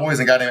 the Proud Boys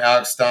and a guy named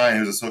Alex Stein,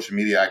 who's a social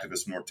media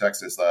activist from North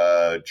Texas,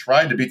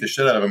 tried to beat the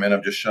shit out of him, ended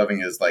up just shoving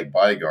his like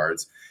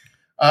bodyguards.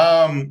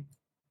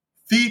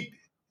 The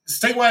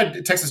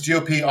statewide Texas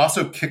GOP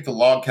also kicked the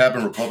log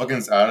cabin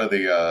Republicans out of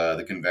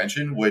the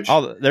convention, which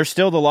there's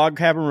still the log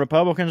cabin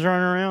Republicans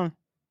running around.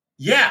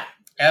 Yeah,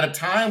 at a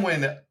time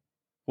when.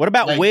 What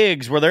about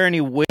wigs? Were there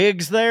any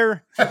wigs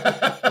there?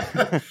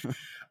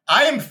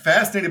 I am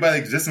fascinated by the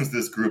existence of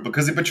this group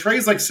because it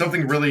betrays like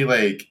something really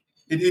like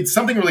it's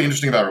something really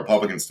interesting about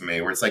Republicans to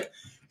me, where it's like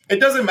it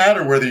doesn't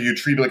matter whether you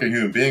treat me like a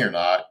human being or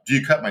not. Do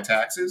you cut my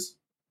taxes?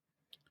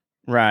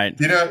 Right.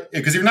 You know,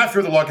 because you're not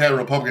for the log cabin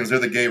Republicans, they're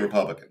the gay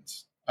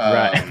Republicans.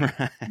 Right.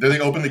 They're the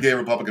openly gay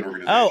Republican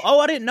organization. Oh,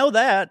 I didn't know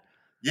that.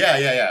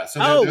 Yeah.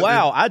 So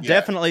wow, I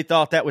definitely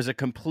thought that was a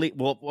complete.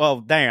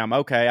 Well, damn.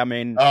 Okay, I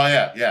mean. Oh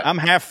yeah. I'm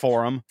half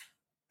for them.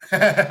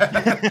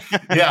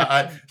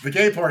 The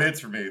gay part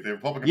hits for me. The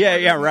Republican.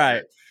 Yeah,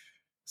 right.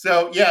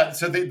 So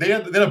they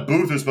had a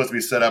booth that was supposed to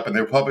be set up, and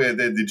the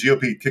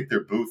GOP kicked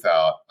their booth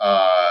out.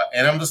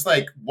 And I'm just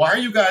like, why are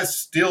you guys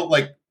still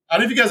like? I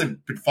don't know if you guys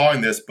have been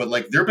following this, but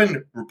like there have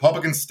been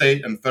Republican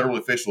state and federal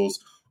officials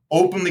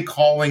openly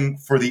calling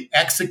for the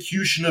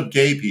execution of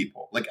gay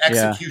people, like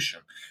execution.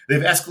 Yeah.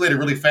 They've escalated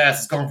really fast.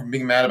 It's gone from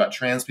being mad about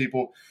trans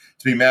people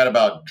to be mad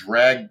about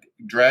drag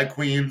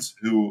queens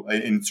who,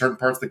 in certain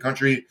parts of the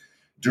country,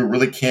 do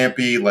really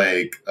campy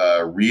like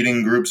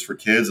reading groups for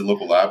kids at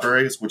local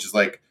libraries, which is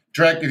like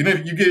drag.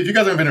 If you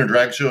guys haven't been to a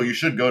drag show, you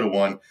should go to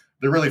one.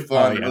 They're really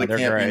fun. They're really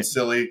campy and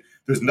silly.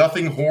 There's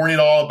nothing horny at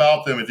all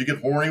about them. If you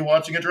get horny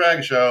watching a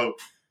drag show,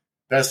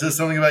 that says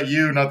something about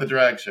you, not the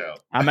drag show.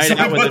 I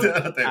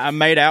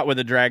made out with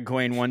a drag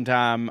queen one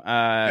time.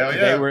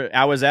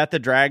 I was at the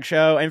drag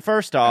show, and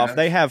first off,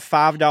 they have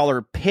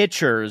 $5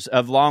 pitchers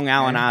of Long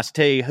Island iced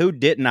tea. Who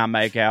didn't I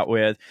make out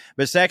with?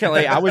 But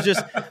secondly, I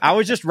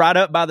was just right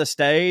up by the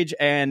stage,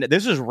 and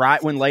this was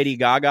right when Lady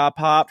Gaga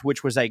popped,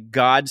 which was a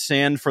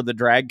godsend for the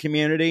drag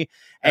community.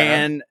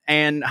 And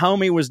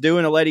homie was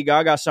doing a Lady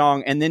Gaga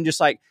song, and then just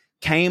like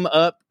came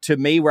up to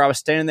me where I was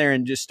standing there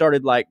and just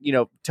started like,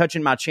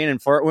 touching my chin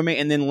and flirt with me,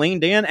 and then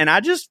leaned in and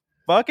I just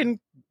fucking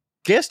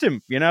kissed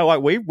him.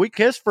 Like we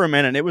kissed for a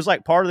minute. It was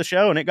like part of the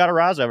show, and it got a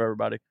rise out of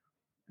everybody.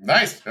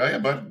 Nice. Oh yeah,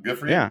 bud. Good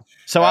for you. Yeah.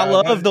 So I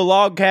love the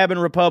log cabin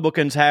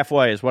Republicans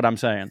halfway is what I'm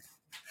saying.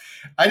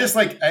 I just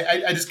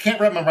I just can't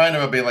wrap my mind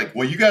around being like,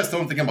 well, you guys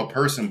don't think I'm a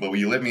person, but will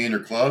you let me in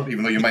your club,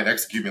 even though you might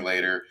execute me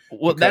later?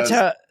 Well, that's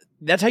how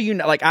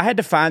like I had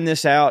to find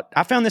this out.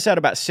 I found this out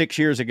about 6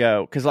 years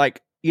ago because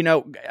like you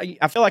know,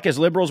 I feel like as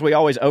liberals, we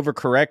always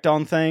overcorrect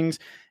on things.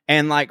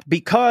 And like,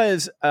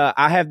 because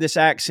I have this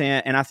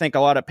accent and I think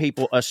a lot of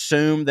people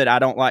assume that I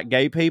don't like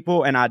gay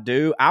people, and I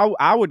do,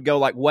 I would go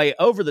like way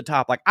over the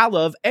top. Like, I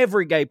love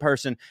every gay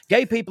person.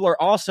 Gay people are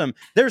awesome.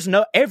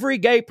 Every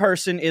gay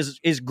person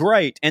is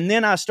great. And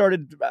then I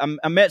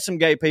met some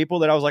gay people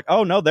that I was like,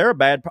 oh no, they're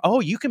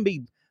you can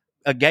be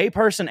a gay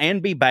person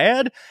and be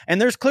bad. And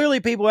there's clearly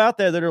people out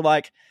there that are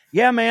like,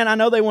 yeah, man, I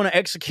know they want to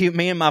execute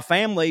me and my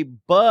family,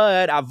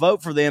 but I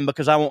vote for them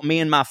because I want me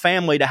and my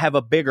family to have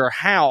a bigger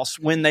house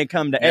when they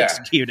come to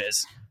execute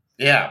us.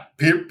 Yeah.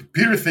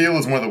 Peter Thiel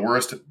is one of the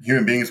worst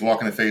human beings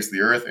walking the face of the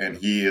earth, and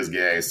he is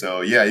gay.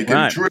 So, yeah, you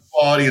can true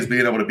equality is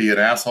being able to be an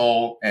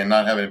asshole and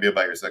not having to be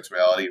about your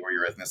sexuality or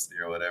your ethnicity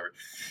or whatever.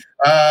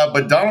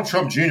 But Donald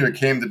Trump Jr.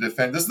 came to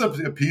defend. This is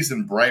a piece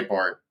in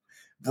Breitbart.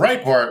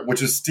 Breitbart,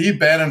 which is Steve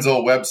Bannon's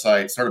old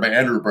website, started by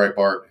Andrew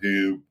Breitbart,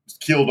 who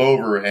keeled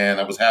over, and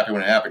I was happy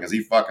when it happened because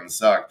he fucking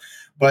sucked.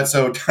 But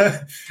so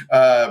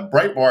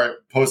Breitbart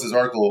posts this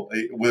article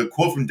with a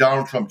quote from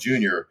Donald Trump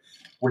Jr.,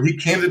 where he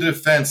came to the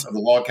defense of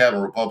the log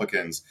cabin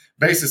Republicans,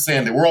 basically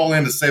saying that we're all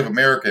in to save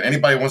America.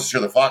 Anybody who wants to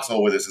share the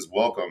foxhole with us is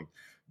welcome.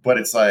 But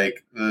it's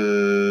like,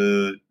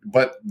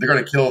 but they're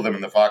going to kill them in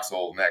the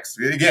foxhole next.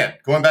 Again,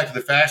 going back to the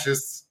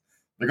fascists,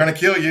 they're going to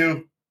kill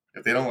you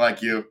if they don't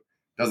like you.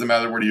 Doesn't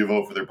matter whether you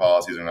vote for their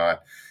policies or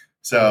not.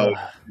 So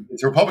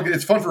it's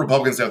fun for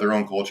Republicans to have their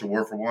own culture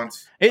war for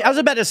once. I was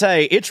about to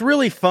say, it's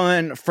really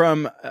fun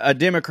from a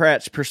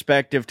Democrat's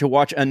perspective to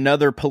watch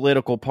another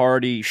political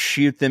party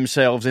shoot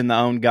themselves in the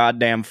own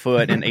goddamn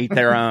foot and eat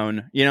their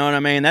own. You know what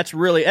I mean? That's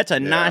a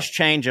nice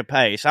change of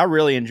pace. I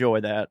really enjoy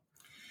that.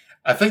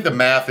 I think the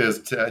math is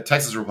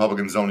Texas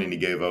Republicans don't need any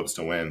gay votes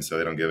to win, so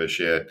they don't give a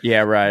shit.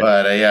 Yeah, right.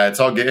 But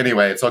it's all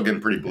getting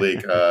pretty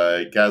bleak.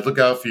 Guys, look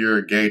out for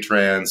your gay,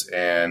 trans,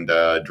 and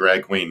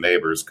drag queen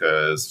neighbors,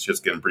 because shit's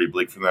getting pretty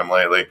bleak for them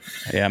lately.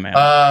 Yeah,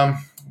 man.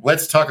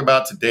 Let's talk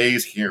about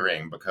today's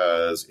hearing,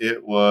 because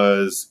it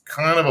was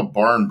kind of a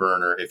barn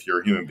burner if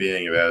you're a human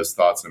being who has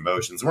thoughts and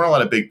emotions. There weren't a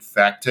lot of big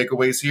fact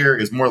takeaways here.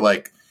 It's more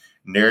like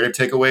narrative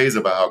takeaways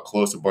about how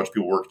close a bunch of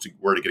people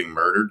were to getting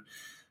murdered.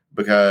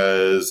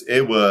 Because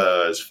it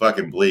was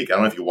fucking bleak. I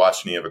don't know if you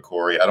watched any of it,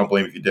 Corey. I don't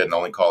blame if you didn't. I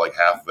only caught like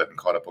half of it and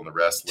caught up on the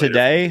rest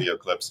today. Video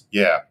clips.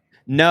 Yeah.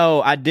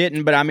 No, I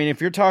didn't. But I mean,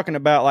 if you're talking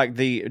about like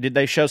did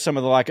they show some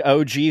of the like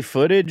OG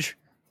footage?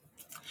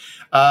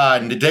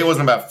 Today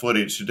wasn't about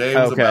footage. Today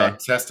was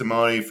about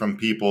testimony from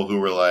people who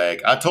were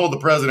like, I told the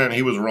president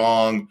he was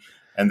wrong.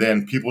 And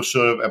then people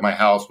showed up at my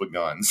house with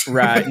guns.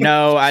 Right.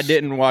 No, I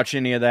didn't watch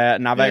any of that.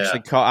 And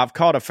I've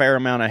caught a fair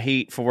amount of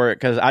heat for it,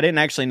 because I didn't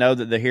actually know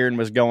that the hearing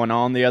was going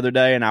on the other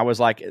day. And I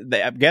was like,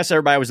 I guess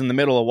everybody was in the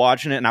middle of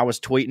watching it, and I was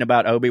tweeting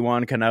about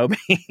Obi-Wan Kenobi.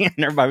 And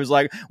everybody was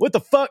like, what the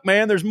fuck,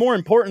 man? There's more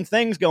important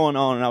things going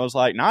on. And I was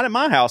like, not at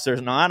my house.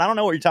 There's not. I don't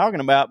know what you're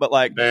talking about. But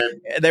like,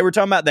 they were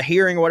talking about the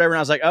hearing or whatever. And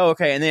I was like, oh,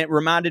 okay. And then it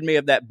reminded me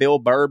of that Bill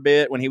Burr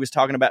bit when he was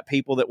talking about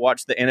people that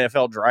watch the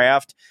NFL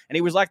draft. And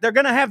he was like, they're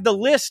going to have the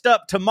list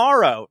up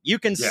tomorrow. You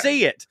can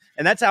see it.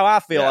 And that's how I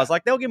feel. I was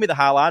like, they'll give me the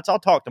highlights. I'll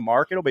talk to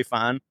Mark. It'll be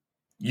fine.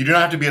 You don't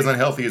have to be as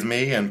unhealthy as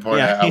me. And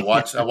I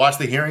watch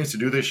the hearings to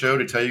do this show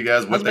to tell you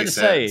guys what they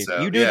said.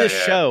 So, you do this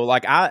show.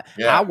 Like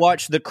I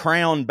watch The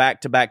Crown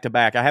back to back to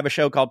back. I have a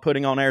show called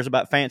Putting on Airs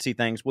about fancy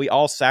things. We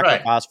all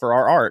sacrifice for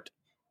our art.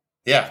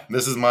 Yeah,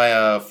 this is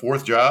my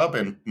fourth job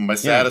and my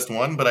saddest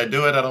one, but I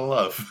do it out of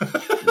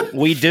love.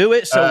 We do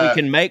it so we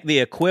can make the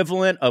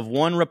equivalent of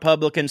one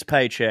Republican's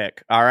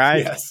paycheck. All right?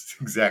 Yes,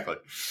 exactly.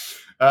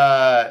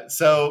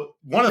 So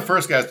one of the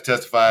first guys to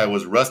testify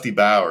was Rusty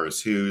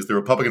Bowers, who's the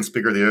Republican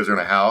Speaker of the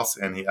Arizona House,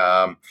 and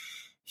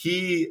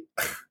he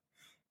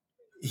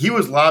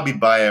was lobbied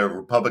by a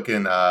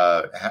Republican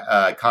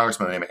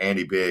congressman named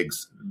Andy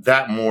Biggs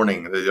that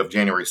morning of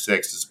January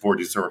 6th to support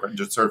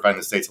certifying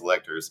the state's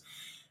electors.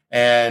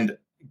 And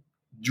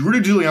Rudy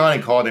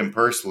Giuliani called him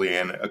personally,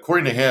 and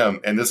according to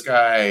him, and this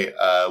guy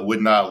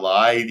would not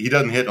lie. He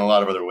doesn't hit in a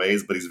lot of other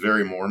ways, but he's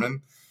very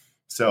Mormon.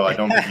 So I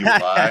don't think he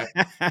would lie.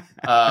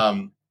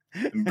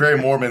 Very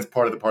Mormon's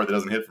part of the part that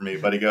doesn't hit for me,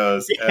 but he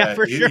goes,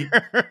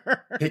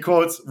 he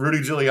quotes Rudy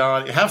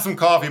Giuliani, have some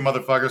coffee,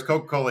 motherfuckers,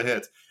 Coca-Cola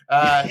hits.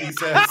 He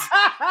says,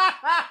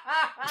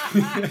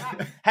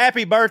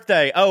 happy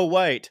birthday. Oh,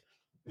 wait.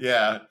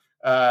 Yeah.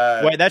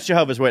 Wait, that's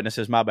Jehovah's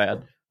Witnesses. My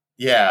bad.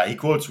 Yeah. He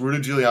quotes Rudy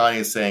Giuliani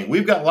as saying,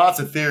 we've got lots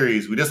of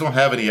theories. We just don't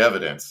have any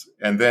evidence.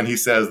 And then he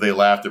says they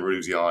laughed at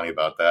Rudy Giuliani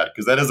about that,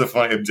 because that is a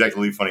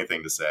objectively funny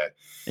thing to say.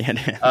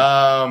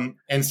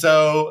 And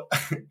so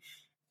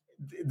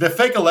the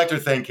fake elector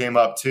thing came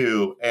up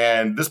too.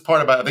 And this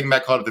part about, I think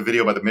Matt called it the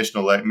video about the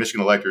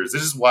Michigan electors.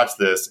 Let's just watch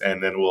this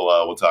and then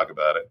we'll talk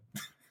about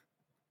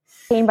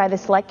it. By the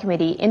Select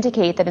Committee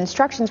indicate that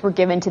instructions were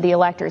given to the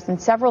electors in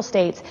several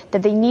states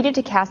that they needed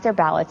to cast their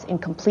ballots in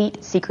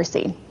complete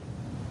secrecy.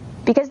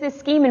 Because this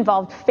scheme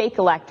involved fake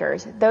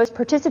electors, those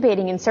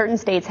participating in certain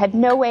states had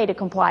no way to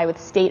comply with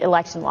state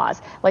election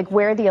laws, like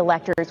where the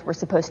electors were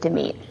supposed to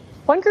meet.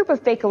 One group of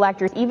fake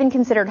electors even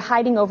considered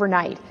hiding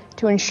overnight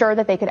to ensure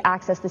that they could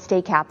access the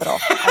state capitol,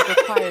 as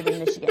required in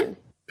Michigan.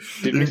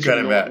 You can cut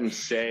it,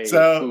 Matt.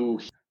 So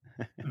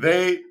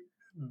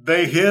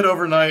they hid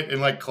overnight in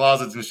like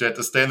closets and shit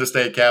to stay in the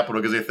state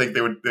capitol because they think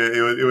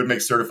it would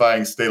make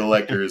certifying state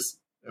electors,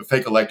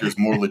 fake electors,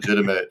 more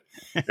legitimate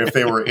if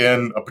they were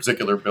in a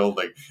particular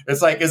building.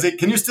 It's like,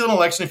 can you steal an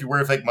election if you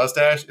wear a fake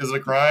mustache? Is it a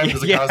crime?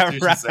 Does the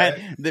Constitution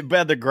say? The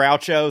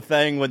Groucho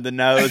thing with the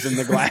nose and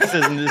the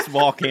glasses and just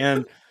walk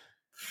in.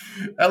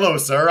 Hello,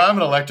 sir. I'm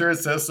an elector. It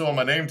says so on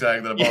my name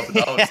tag that I bought at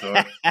the dollar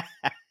store.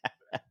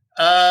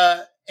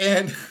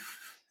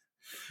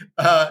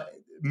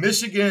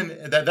 Michigan,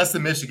 that's the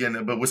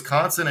Michigan, but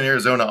Wisconsin and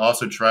Arizona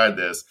also tried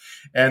this.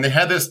 And they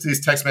had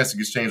these text message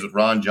exchange with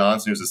Ron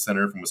Johnson, who's a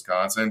senator from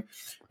Wisconsin.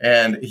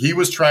 And he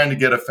was trying to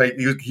get a fake.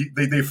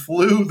 They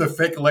flew the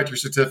fake elector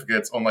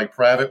certificates on like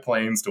private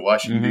planes to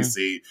Washington,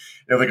 D.C.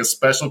 in like a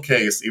special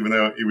case, even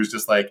though it was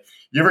just like,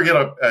 you ever get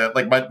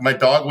like my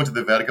dog went to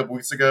the vet a couple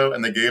weeks ago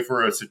and they gave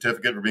her a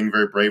certificate for being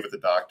very brave at the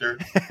doctor.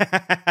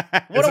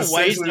 What a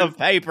waste of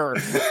paper.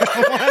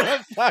 What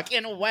a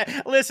fucking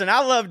waste. Listen, I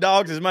love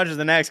dogs as much as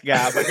the next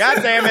guy, but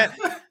goddamn it,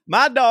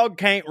 my dog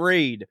can't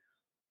read.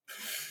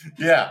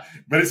 Yeah,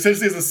 but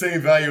essentially it's the same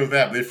value of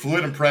that. They flew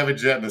it in private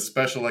jet in a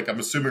special, like I'm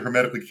assuming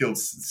hermetically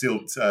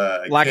sealed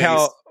like case.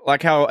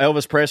 how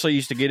Elvis Presley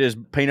used to get his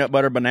peanut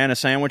butter banana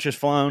sandwiches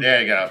flown.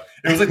 There you go.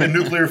 It was like the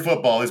nuclear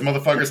football. These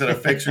motherfuckers had a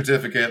fake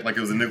certificate like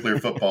it was a nuclear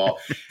football.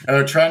 And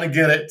they're trying to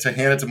get it to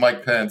hand it to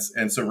Mike Pence.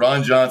 And so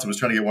Ron Johnson was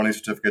trying to get one of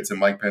these certificates in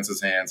Mike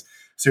Pence's hands.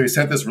 So he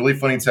sent this really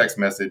funny text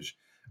message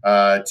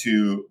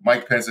to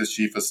Mike Pence's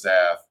chief of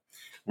staff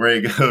where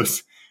he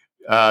goes,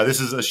 this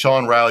is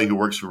Sean Riley who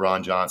works for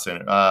Ron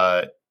Johnson.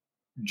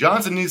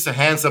 Johnson needs to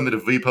hand something to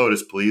VP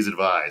POTUS, please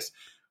advise.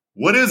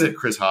 What is it,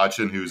 Chris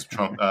Hodgson, who's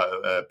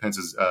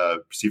Pence's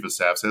chief of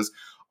staff, says?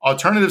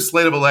 Alternative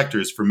slate of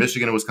electors for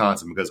Michigan and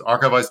Wisconsin because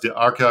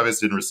archivists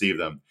didn't receive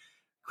them.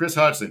 Chris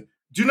Hodgson,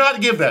 do not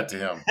give that to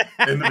him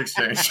in the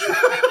exchange.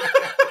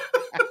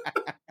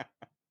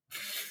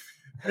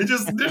 They're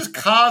just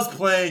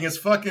cosplaying as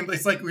fucking.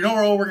 It's like, we're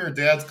all wearing our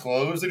dad's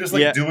clothes. They're just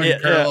like doing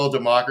parallel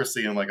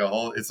democracy and like a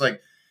whole. It's like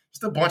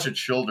just a bunch of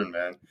children,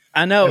 man.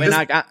 I know, and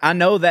I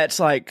know that's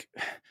like.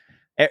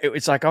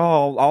 It's like,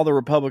 oh, all the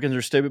Republicans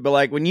are stupid. But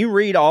like when you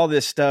read all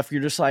this stuff,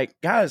 you're just like,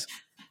 guys,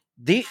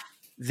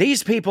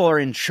 these people are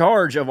in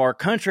charge of our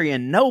country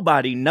and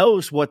nobody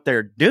knows what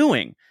they're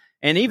doing.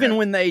 And even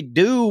when they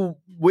do,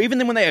 even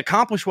then when they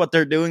accomplish what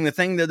they're doing, the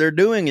thing that they're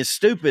doing is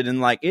stupid.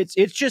 And like, it's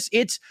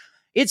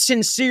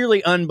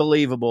sincerely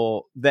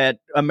unbelievable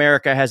that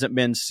America hasn't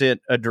been set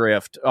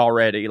adrift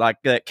already. Like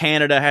that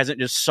Canada hasn't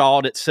just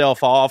sawed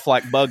itself off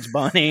like Bugs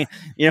Bunny.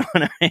 You know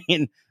what I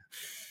mean?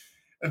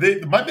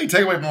 My big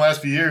takeaway from the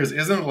last few years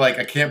isn't like,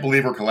 I can't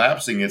believe we're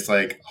collapsing. It's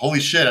like,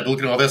 holy shit, after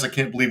looking at all this, I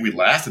can't believe we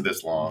lasted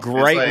this long.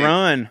 Great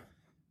run.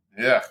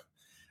 Yeah.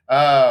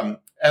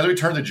 As we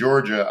turn to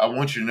Georgia, I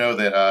want you to know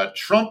that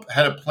Trump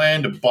had a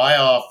plan to buy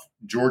off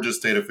Georgia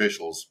state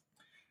officials.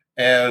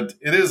 And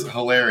it is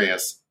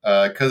hilarious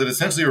because it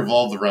essentially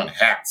revolved around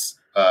hats.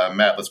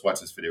 Matt, let's watch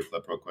this video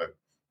clip real quick.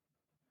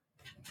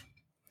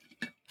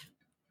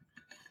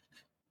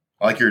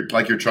 I like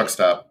your truck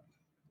stop.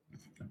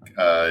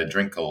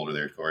 Drink holder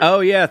there, Corey.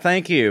 Oh yeah,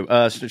 thank you.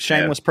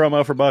 Shameless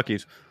promo for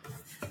Buc-ee's.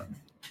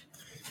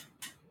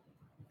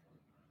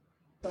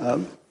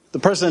 The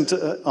president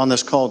on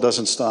this call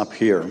doesn't stop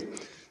here.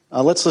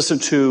 Let's listen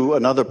to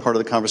another part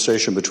of the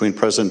conversation between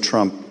President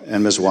Trump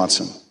and Ms.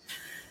 Watson.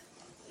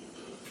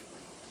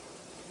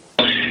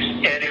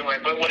 Anyway,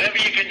 but whatever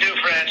you can do,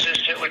 Francis,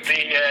 it would be,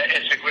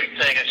 it's a great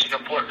thing. It's an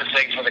important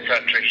thing for the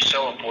country.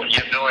 So important.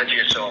 You have no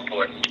idea it's so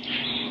important.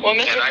 Well,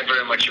 and I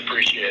very much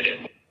appreciate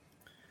it.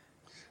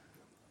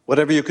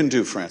 Whatever you can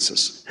do,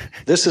 Francis.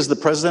 This is the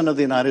President of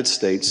the United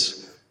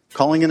States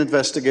calling an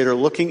investigator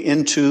looking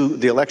into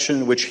the election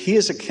in which he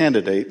is a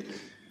candidate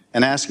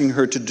and asking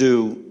her to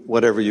do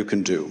whatever you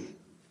can do.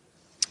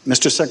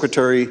 Mr.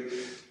 Secretary,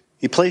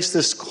 he placed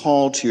this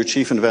call to your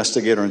chief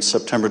investigator on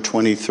September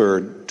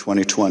 23rd,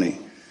 2020.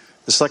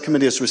 The Select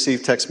Committee has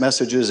received text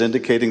messages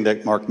indicating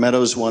that Mark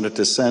Meadows wanted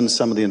to send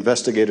some of the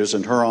investigators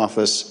in her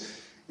office,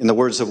 in the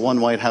words of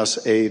one White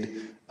House aide,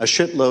 a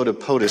shitload of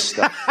POTUS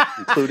stuff,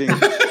 including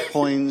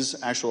coins,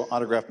 actual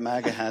autographed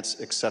MAGA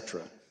hats,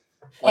 etc.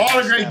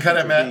 Autographed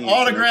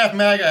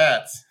MAGA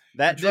hats.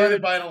 That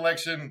dude by an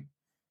election.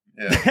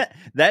 Yeah.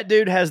 That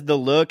dude has the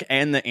look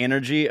and the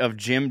energy of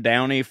Jim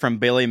Downey from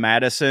Billy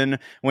Madison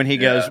when he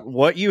goes,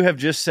 what you have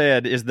just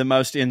said is the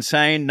most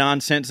insane,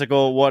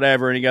 nonsensical,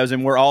 whatever. And he goes,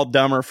 and we're all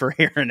dumber for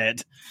hearing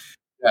it.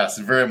 Yes,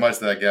 very much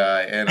that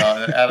guy. And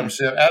Adam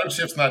Schiff. Adam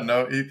Schiff's not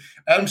known.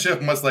 Adam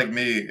Schiff, much like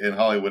me in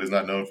Hollywood, is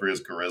not known for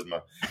his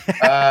charisma.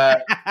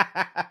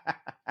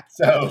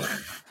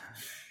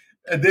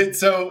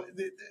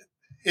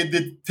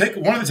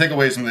 One of the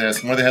takeaways from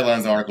this, one of the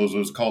headlines in the articles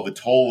was called "The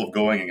Toll of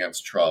Going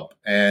Against Trump."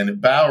 And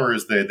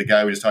Bowers, the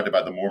guy we just talked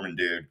about, the Mormon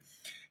dude,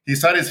 he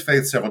cited his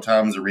faith several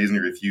times as a reason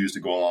he refused to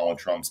go along with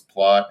Trump's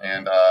plot.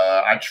 And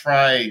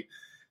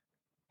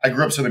I I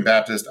grew up Southern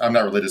Baptist. I'm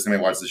not religious. Anybody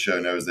who watches the show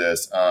knows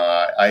this.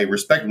 I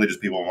respect religious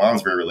people. My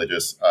mom's very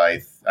religious.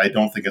 I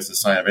don't think it's a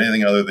sign of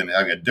anything other than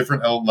having a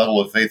different level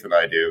of faith than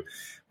I do.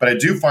 But I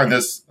do find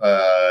this,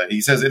 he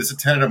says, it is a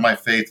tenet of my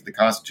faith that the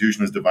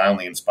Constitution is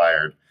divinely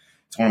inspired.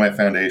 It's one of my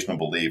foundational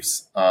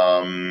beliefs.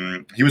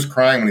 He was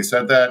crying when he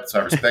said that, so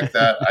I respect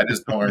that. I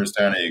just don't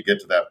understand how you get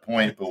to that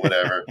point, but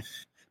whatever.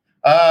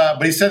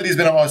 But he said that he's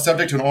been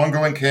subject to an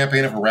ongoing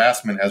campaign of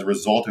harassment as a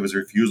result of his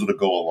refusal to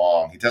go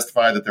along. He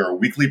testified that there are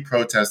weekly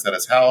protests at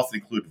his house that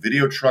include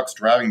video trucks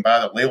driving by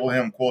that label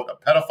him, quote, a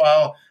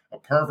pedophile, a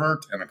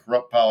pervert, and a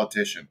corrupt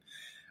politician.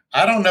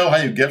 I don't know how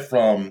you get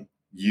from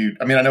you.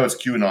 I mean, I know it's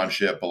QAnon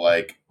shit, but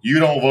like, you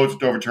don't vote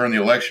to overturn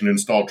the election to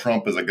install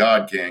Trump as a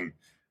god king.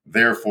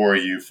 Therefore,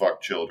 you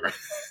fuck children.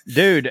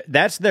 Dude,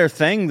 that's their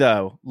thing,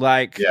 though.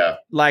 Like, yeah.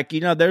 Like,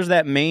 you know, there's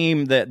that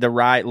meme that the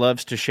right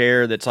loves to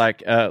share that's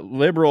like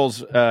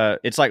liberals,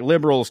 it's like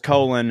liberals :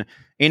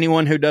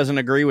 anyone who doesn't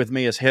agree with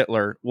me is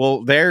Hitler.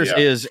 Well, theirs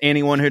is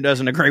anyone who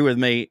doesn't agree with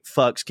me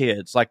fucks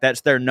kids. Like,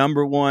 that's their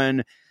number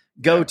one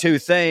go-to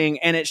thing.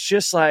 And it's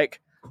just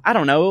like, I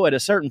don't know, at a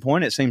certain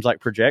point, it seems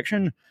like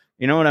projection.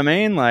 You know what I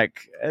mean?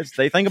 Like,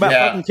 they think about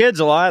fucking kids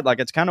a lot. Like,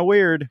 it's kind of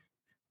weird.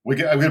 We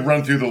could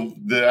run through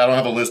the I don't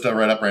have a list up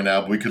right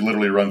now, but we could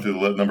literally run through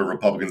the number of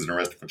Republicans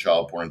arrested for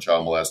child porn and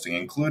child molesting,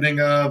 including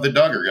the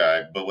Duggar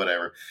guy, but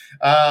whatever.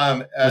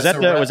 Was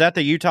that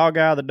the Utah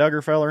guy, the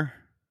Duggar feller?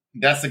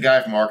 That's the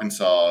guy from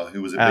Arkansas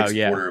who was a big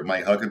supporter of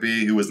Mike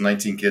Huckabee, who was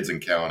 19 kids and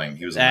counting.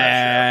 He was on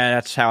that show.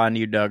 That's how I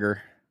knew Duggar.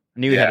 I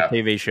knew he had a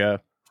TV show.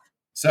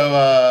 So,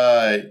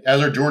 as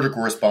our Georgia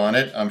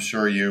correspondent, I'm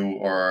sure you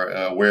are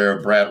aware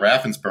of Brad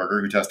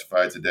Raffensperger, who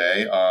testified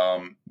today.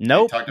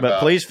 Nope,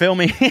 but please fill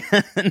me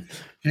in.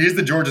 He's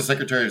the Georgia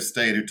Secretary of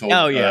State who told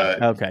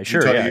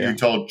who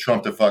told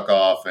Trump to fuck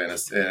off and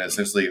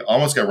essentially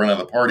almost got run out of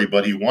the party,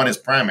 but he won his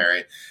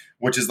primary,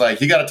 which is like,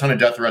 he got a ton of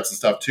death threats and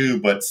stuff too,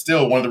 but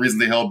still one of the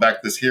reasons they held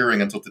back this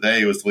hearing until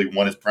today was till he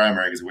won his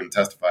primary because he wouldn't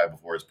testify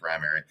before his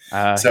primary.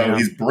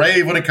 He's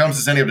brave when it comes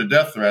to sending up to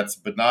death threats,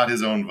 but not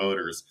his own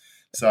voters.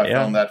 So I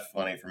found that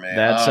funny for me.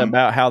 That's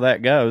about how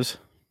that goes.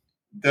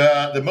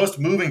 The most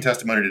moving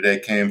testimony today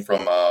came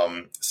from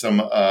some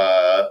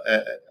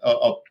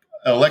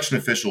election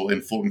official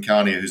in Fulton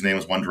County whose name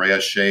was Wandrea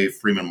Shea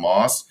Freeman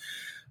Moss.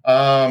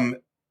 Her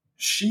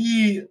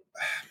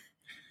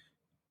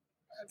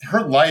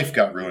life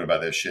got ruined by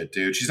this shit,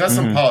 dude. She's not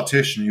some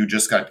politician who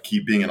just got to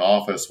keep being in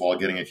office while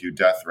getting a few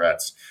death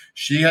threats.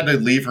 She had to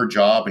leave her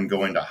job and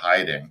go into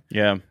hiding.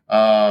 Yeah.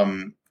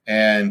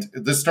 And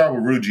let's start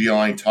with Rudy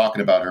Giuliani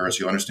talking about her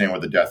so you understand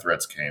where the death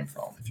threats came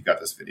from. If you got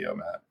this video,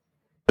 Matt.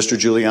 Mr.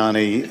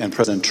 Giuliani and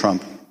President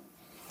Trump,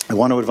 I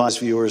want to advise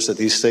viewers that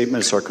these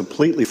statements are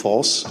completely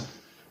false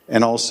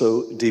and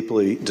also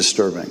deeply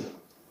disturbing.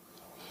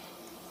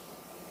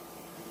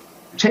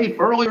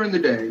 Tape earlier in the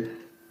day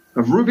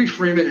of Ruby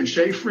Freeman and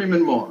Shea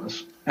Freeman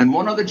Moss and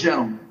one other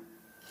gentleman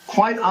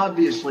quite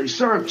obviously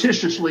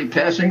surreptitiously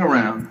passing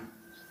around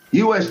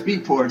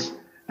USB ports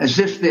as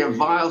if they're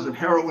vials of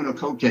heroin or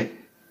cocaine.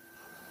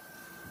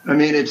 I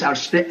mean, it's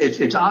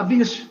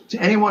obvious to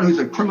anyone who's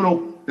a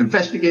criminal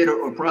investigator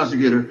or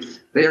prosecutor,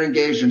 they are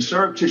engaged in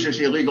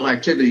surreptitious illegal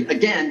activity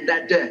again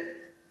that day.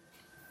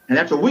 And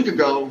that's a week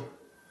ago,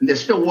 and they're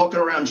still walking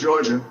around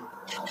Georgia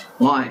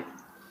lying.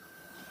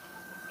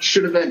 They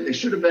should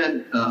have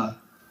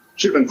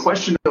been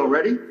questioned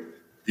already.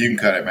 You can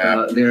cut it,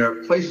 Matt.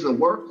 Their places of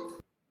work.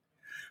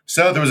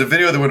 So there was a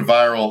video that went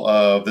viral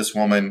of this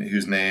woman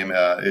whose name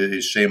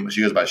is Shay.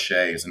 She goes by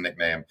Shay as a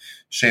nickname.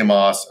 Shay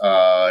Moss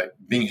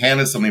being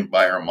handed something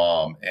by her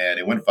mom, and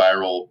it went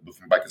viral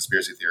by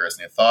conspiracy theorists.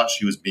 And they thought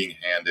she was being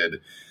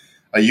handed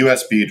a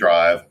USB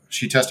drive.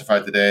 She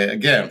testified today.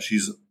 Again,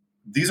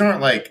 these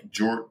aren't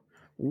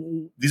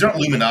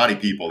Illuminati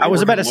people. I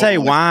was about to say,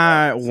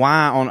 why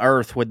on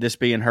earth would this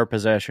be in her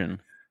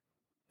possession?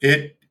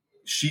 They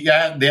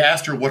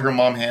asked her what her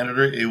mom handed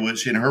her. It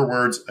was, in her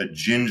words, a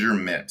ginger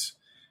mint.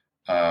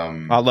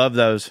 I love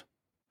those.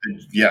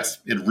 Yes,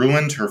 it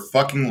ruined her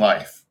fucking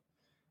life.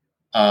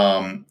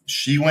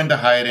 She went to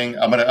hiding.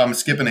 I'm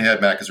skipping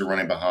ahead, Matt, because we're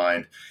running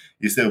behind.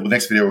 You said the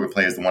next video we're gonna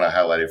play is the one I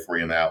highlighted for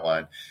you in the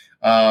outline.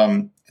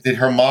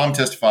 Her mom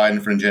testified in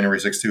front of January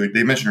 6th too.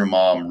 They mentioned her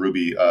mom,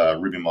 Ruby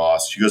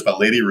Moss. She goes by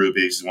Lady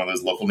Ruby. She's one of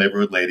those local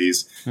neighborhood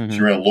ladies. Mm-hmm.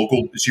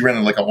 She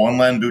ran like an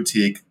online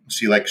boutique.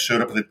 She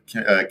showed up at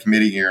the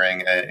committee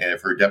hearing and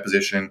for her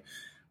deposition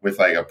with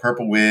like a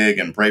purple wig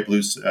and bright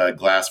blue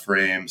glass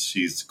frames.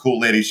 She's a cool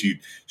lady. She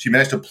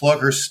managed to plug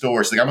her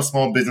store. She's like, I'm a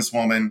small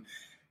businesswoman,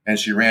 and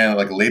she ran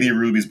like Lady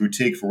Ruby's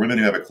boutique for women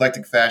who have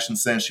eclectic fashion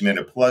sense. She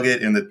managed to plug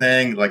it in the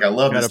thing. Like, I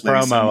love this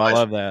lady so much. I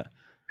love that.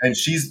 And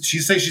she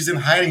says she's in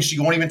hiding. She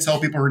won't even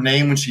tell people her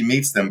name when she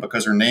meets them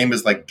because her name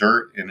is like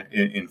dirt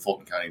in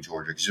Fulton County,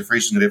 Georgia. She's afraid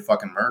she's going to get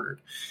fucking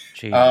murdered.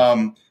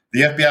 The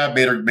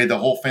FBI made the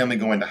whole family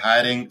go into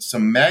hiding.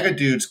 Some MAGA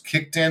dudes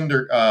kicked in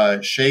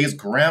Shay's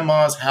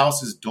grandma's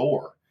house's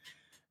door,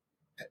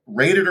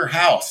 raided her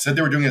house, said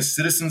they were doing a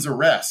citizen's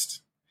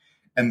arrest.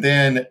 And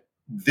then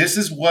this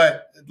is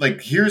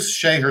here's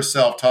Shay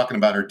herself talking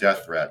about her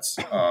death threats.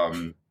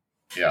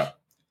 Yeah.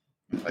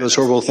 Those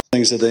horrible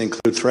things, did they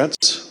include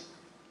threats?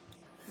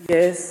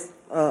 Yes,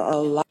 a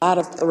lot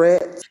of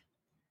threats,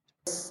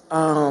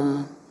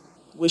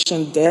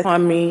 wishing death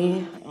on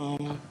me,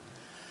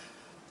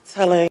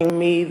 telling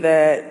me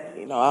that,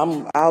 you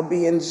know, I'll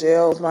be in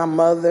jail with my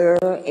mother,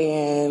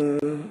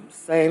 and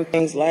saying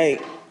things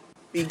like,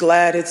 be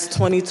glad it's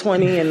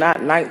 2020 and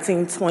not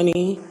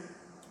 1920.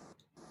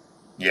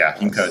 Yeah, you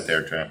can cut it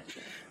there, Trent.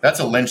 That's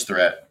a lynch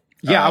threat.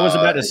 Yeah, I was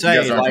about to say,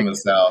 you guys aren't from the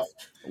South.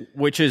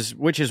 Which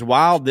is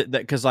wild that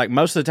because like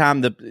most of the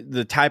time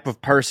the type of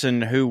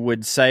person who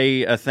would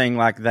say a thing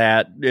like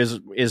that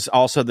is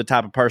also the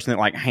type of person that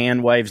like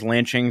hand waves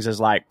lynchings as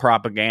like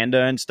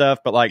propaganda and stuff.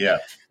 But like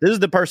this is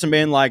the person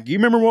being like, you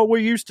remember what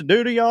we used to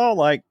do to y'all?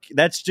 Like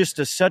that's just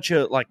such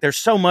a like there's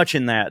so much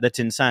in that's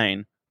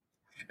insane.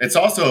 It's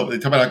also they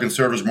talk about how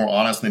conservatives are more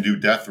honest and they do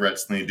death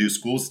threats than they do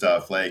school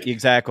stuff. Like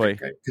exactly,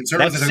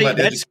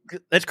 conservatives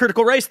that's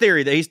critical race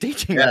theory that he's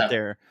teaching right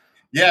there.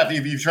 Yeah,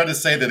 if you tried to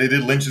say that they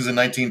did lynchings in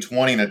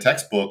 1920 in a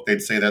textbook, they'd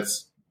say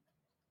that's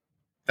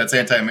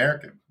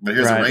anti-American. But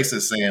here's a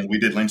racist saying we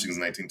did lynchings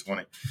in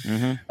 1920.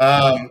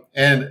 Mm-hmm.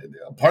 And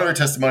part of her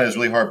testimony is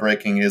really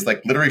heartbreaking. Is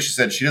like literally she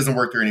said she doesn't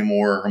work there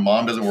anymore. Her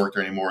mom doesn't work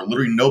there anymore.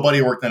 Literally nobody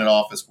who worked in an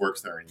office works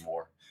there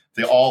anymore.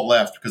 They all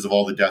left because of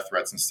all the death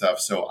threats and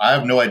stuff. So I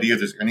have no idea if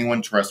there's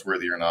anyone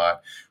trustworthy or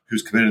not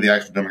who's committed to the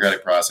actual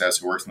democratic process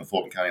who works in the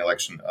Fulton County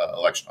election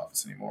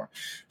office anymore.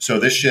 So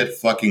this shit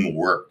fucking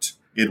worked.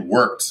 It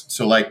worked.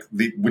 So like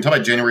we talk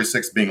about January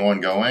 6th being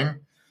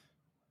ongoing.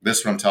 This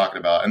is what I'm talking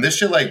about. And this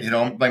shit, like, you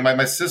know, like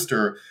my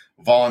sister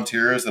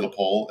volunteers at a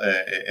poll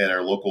at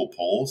our local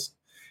polls.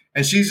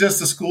 And she's just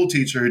a school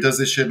teacher who does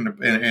this shit in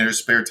her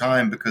spare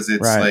time because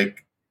it's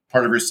like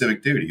part of her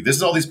civic duty. This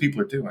is all these people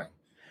are doing.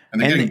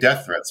 And they're getting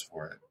death threats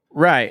for it.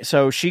 Right.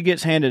 So she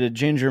gets handed a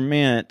ginger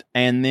mint.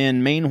 And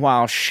then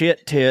meanwhile,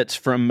 shit tits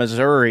from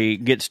Missouri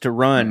gets to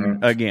run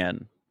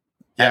again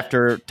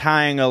after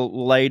tying a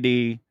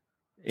lady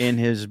in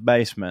his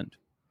basement.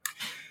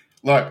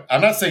 Look,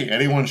 I'm not saying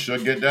anyone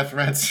should get death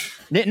threats.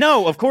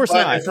 No, of course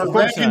not. If we're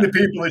ranking the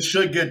people that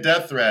should get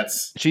death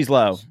threats, she's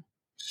low.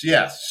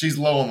 Yes, she's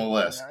low on the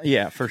list.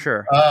 Yeah, for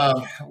sure.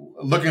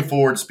 Looking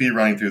forward to speed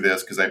running through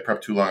this because I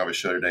prepped too long of a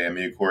show today, and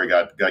me and Corey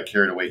got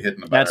carried away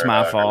hitting about. That's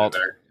my fault.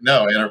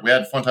 No, we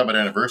had fun talking about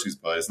anniversaries,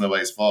 but it's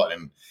nobody's fault.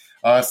 And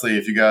honestly,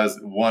 if you guys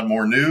want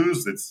more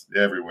news, it's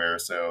everywhere.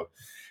 So,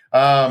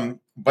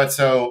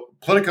 so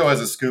Politico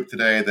has a scoop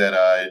today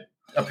that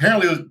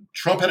apparently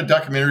Trump had a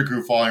documentary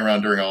crew following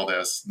around during all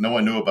this. No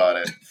one knew about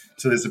it,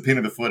 so they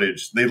subpoenaed the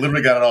footage. They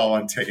literally got it all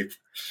on tape.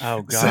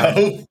 Oh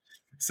God.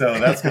 So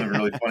that's going to be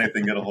really funny if they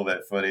can get a hold of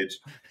that footage.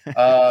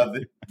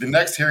 The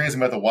next hearing is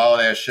about the wild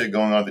ass shit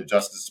going on at the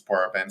Justice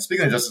Department. And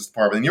speaking of the Justice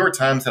Department, the New York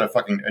Times had a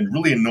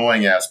really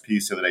annoying ass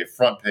piece the other day,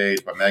 front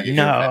page by Maggie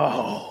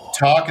Haberman,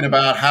 talking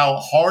about how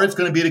hard it's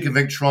going to be to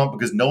convict Trump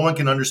because no one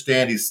can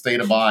understand his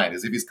state of mind,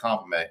 as if he's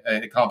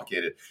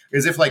complicated,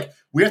 as if like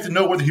we have to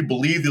know whether he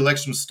believed the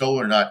election was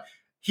stolen or not.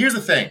 Here's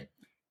the thing: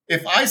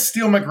 if I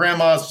steal my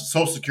grandma's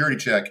Social Security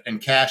check and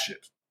cash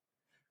it,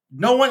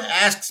 no one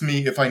asks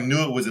me if I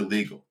knew it was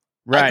illegal.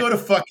 Right. I go to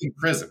fucking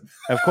prison.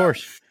 Of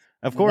course.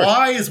 Of course.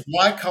 Why is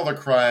white collar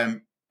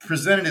crime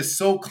presented as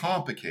so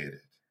complicated?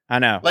 I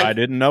know. Like, I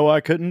didn't know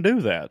I couldn't do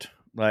that.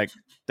 Like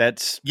they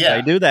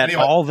do that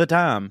all the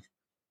time.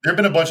 There have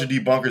been a bunch of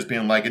debunkers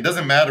being like, it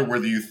doesn't matter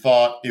whether you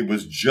thought it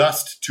was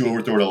just to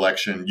overthrow an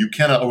election. You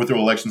cannot overthrow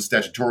elections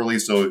statutorily.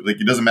 So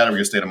like, it doesn't matter what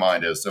your state of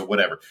mind is. So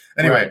whatever.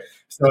 Anyway,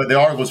 So the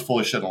article was full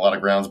of shit on a lot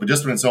of grounds, but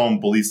just in its own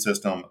belief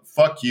system,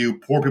 fuck you.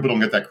 Poor people don't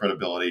get that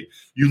credibility.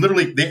 They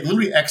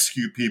literally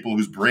execute people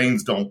whose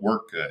brains don't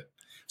work good.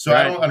 So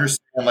I don't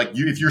understand, like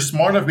if you're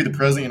smart enough to be the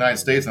president of the United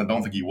States, and I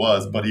don't think he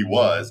was, but he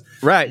was.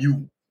 Right.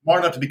 You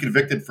smart enough to be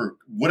convicted for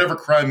whatever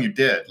crime you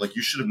did. Like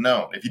you should have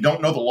known. If you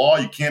don't know the law,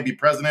 you can't be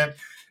president.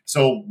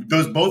 So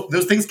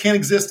those things can't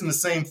exist in the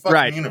same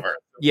fucking universe.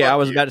 Yeah, I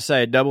was about to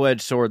say a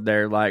double-edged sword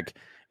there. Like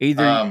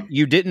either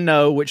you didn't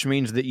know, which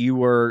means that you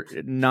were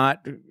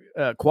not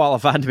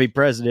qualified to be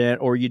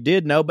president, or you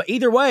did know. But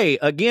either way,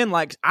 again,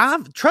 like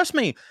trust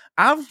me,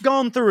 I've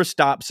gone through a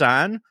stop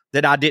sign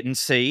that I didn't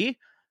see.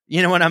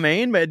 You know what I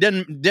mean? But it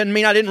didn't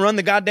mean I didn't run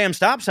the goddamn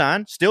stop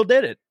sign. Still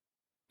did it.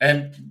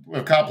 And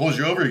when a cop pulls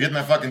you over, you're getting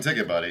that fucking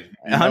ticket, buddy.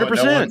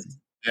 100%.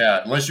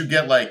 Yeah, unless you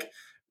get like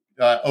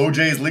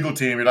OJ's legal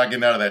team, you're not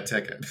getting out of that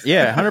ticket.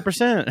 Yeah,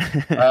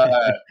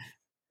 100%.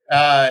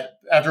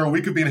 After a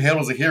week of being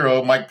hailed as a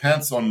hero, Mike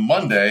Pence on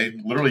Monday,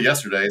 literally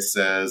yesterday,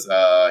 says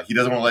he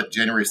doesn't want to let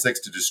January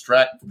 6th to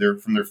distract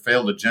from their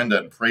failed agenda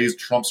and praise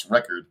Trump's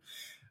record.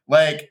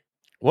 Like,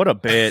 what a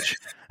bitch.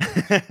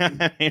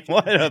 I mean,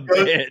 what a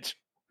bitch.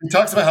 He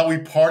talks about how we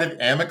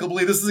parted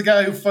amicably. This is a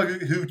guy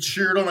who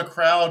cheered on a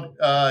crowd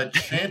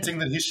chanting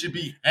that he should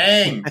be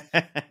hanged.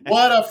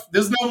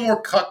 There's no more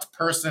cucked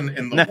person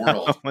in the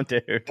world.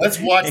 Dude.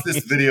 Let's watch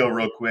this video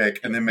real quick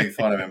and then make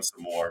fun of him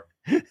some more.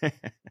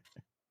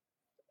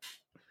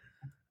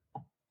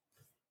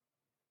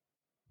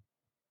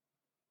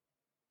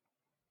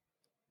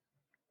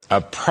 A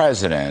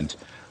president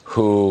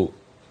who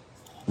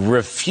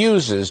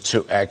refuses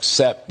to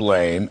accept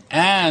blame,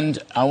 and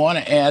I want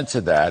to add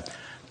to that,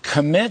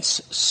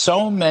 commits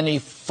so many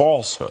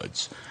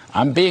falsehoods.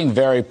 I'm being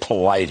very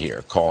polite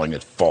here, calling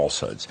it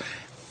falsehoods.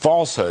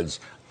 Falsehoods,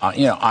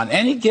 on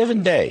any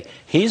given day,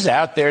 he's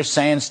out there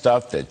saying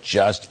stuff that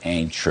just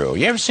ain't true.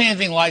 You ever see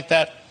anything like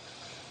that?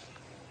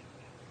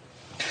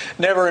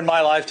 Never in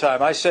my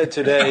lifetime. I said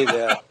today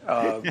that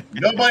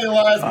nobody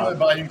lies more than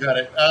Biden got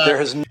it. There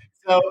has.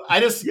 So I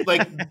just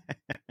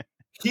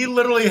he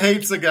literally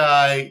hates a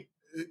guy.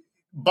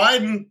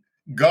 Biden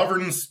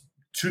governs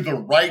to the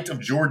right of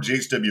George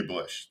H.W.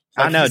 Bush.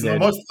 I know, he's dude. the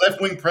most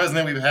left-wing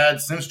president we've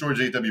had since George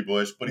H.W.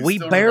 Bush. But we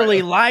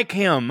barely like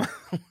him.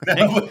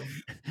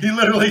 He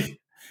literally,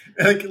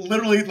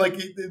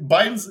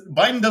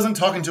 Biden doesn't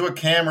talk into a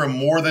camera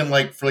more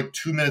than for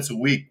 2 minutes a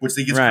week, which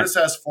he gets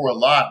criticized for a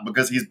lot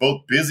because he's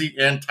both busy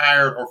and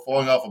tired or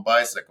falling off a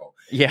bicycle.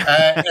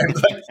 Yeah.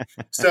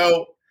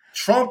 So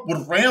Trump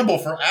would ramble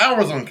for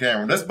hours on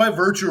camera. That's by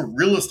virtue of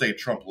real estate.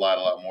 Trump lied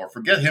a lot more.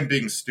 Forget him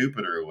being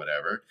stupider or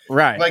whatever.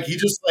 Right. He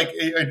just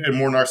and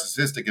more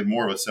narcissistic and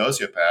more of a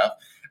sociopath.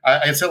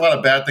 I say a lot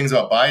of bad things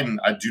about Biden.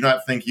 I do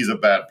not think he's a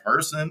bad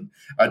person.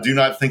 I do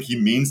not think he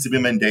means to be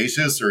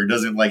mendacious or he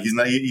doesn't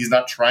he's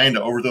not trying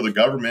to overthrow the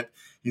government.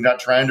 He's not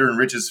trying to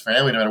enrich his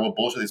family, no matter what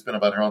bullshit they spin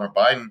about Hunter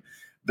Biden.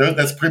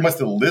 That's pretty much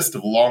the list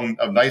of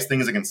nice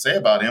things I can say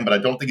about him, but I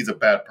don't think he's a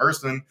bad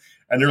person.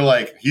 And they're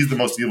like, he's the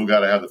most evil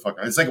guy to have the fuck.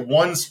 It's like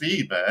one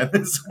speed, man.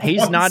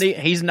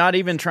 He's not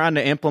even trying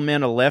to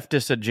implement a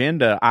leftist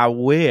agenda. I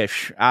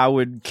wish I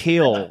would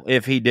kill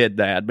if he did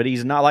that, but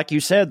he's not. Like you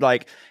said,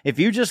 if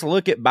you just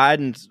look at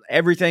Biden's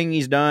everything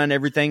he's done,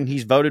 everything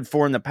he's voted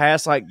for in the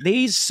past,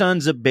 these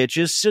sons of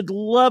bitches should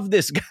love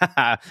this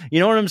guy. You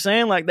know what I'm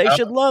saying? They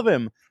should love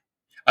him.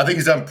 I think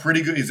he's done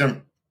pretty good. He's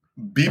done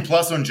B+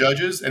 on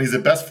judges, and he's the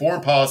best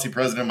foreign policy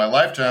president in my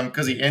lifetime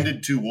because he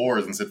ended 2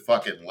 wars and said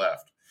fuck it and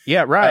left.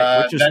 Yeah,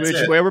 right. Which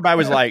everybody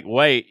was like,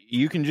 wait,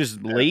 you can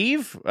just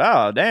leave?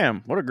 Oh,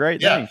 damn. What a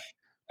great thing.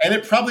 And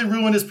it probably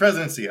ruined his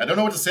presidency. I don't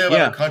know what to say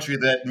about a country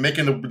that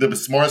making the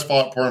smartest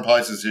foreign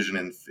policy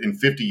decision in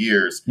 50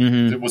 years,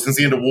 since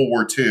the end of World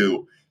War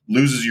II,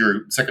 loses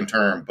your second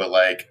term. But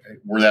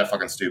we're that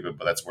fucking stupid,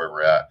 but that's where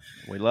we're at.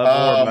 We love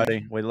war,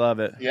 buddy. We love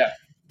it. Yeah,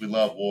 we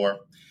love war.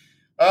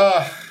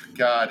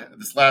 God,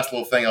 this last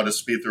little thing I'll just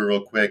speed through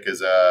real quick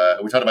is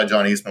we talked about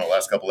John Eastman in the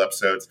last couple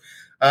episodes.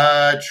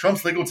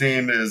 Trump's legal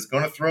team is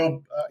going to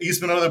throw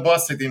Eastman under the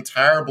bus, take the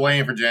entire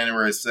blame for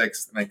January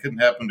 6th, and it couldn't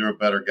happen to a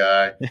better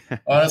guy.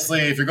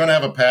 Honestly, if you're going to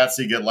have a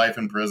patsy get life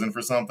in prison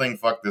for something,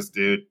 fuck this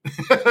dude.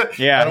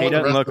 Yeah, he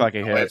doesn't look like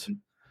he hits.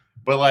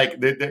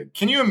 But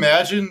can you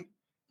imagine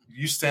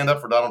you stand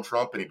up for Donald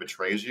Trump and he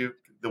betrays you?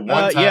 The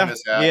one time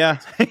this happened. Yeah,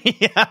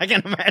 yeah, I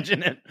can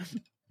imagine it.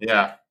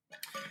 Yeah.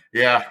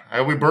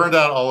 Yeah, we burned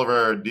out all of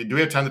our. Do we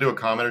have time to do a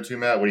comment or two,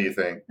 Matt? What do you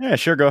think? Yeah,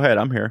 sure. Go ahead.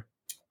 I'm here.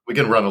 We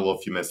can run a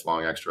few minutes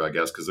long extra, I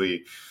guess, because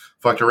we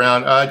fucked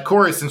around.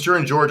 Corey, since you're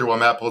in Georgia, while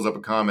Matt pulls up a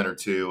comment or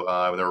two,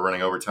 when they were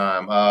running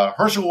overtime,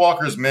 Herschel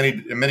Walker's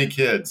many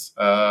kids.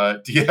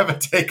 Do you have a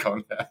take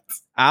on that?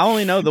 I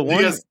only know the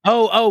one.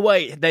 Oh,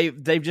 wait.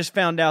 They've just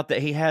found out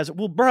that he has.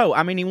 Well, bro,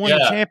 I mean, he won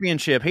the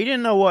championship. He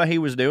didn't know what he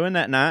was doing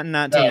that night in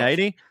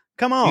 1980. No.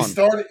 Come on.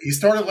 He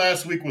started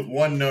last week with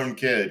one known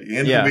kid. He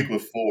ended the week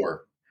with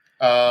 4.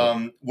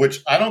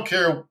 Which I don't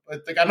care.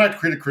 I'm not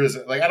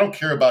criticizing. I don't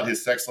care about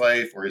his sex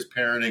life or his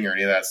parenting or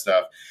any of that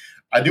stuff.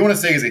 I do want to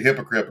say he's a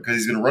hypocrite because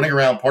he's been running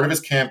around. Part of his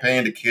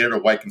campaign to cater to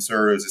white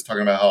conservatives is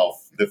talking about how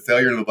the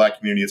failure in the black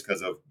community is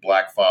because of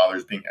black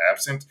fathers being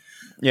absent,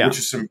 which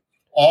is some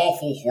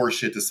awful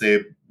horseshit to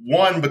say.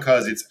 One,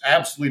 because it's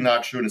absolutely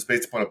not true and it's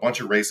based upon a bunch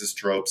of racist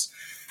tropes.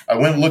 I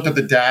went and looked at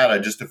the data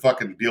just to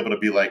fucking be able to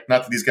be not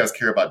that these guys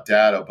care about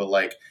data,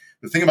 but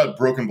the thing about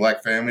broken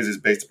black families is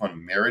based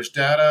upon marriage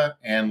data,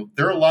 and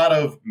there are a lot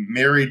of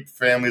married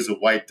families of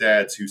white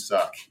dads who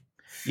suck.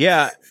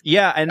 Yeah,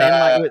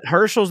 and with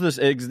Herschel's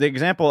the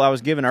example I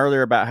was given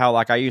earlier about how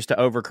I used to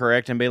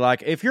overcorrect and be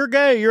like, if you're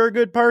gay, you're a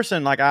good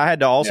person. I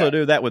had to also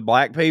do that with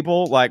black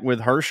people,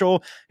 with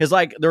Herschel. It's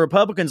the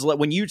Republicans,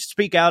 when you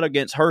speak out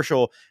against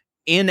Herschel,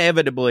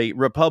 inevitably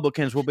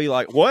Republicans will be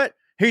like, what?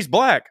 He's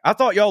black. I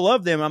thought y'all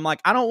loved him. I'm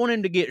like, I don't want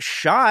him to get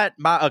shot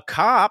by a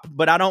cop,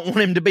 but I don't want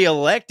him to be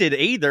elected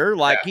either.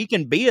 He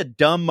can be a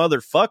dumb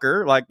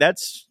motherfucker.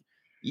 That's.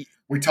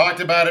 We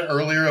talked about it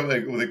earlier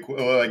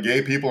with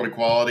gay people and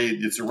equality.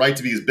 It's a right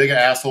to be as big an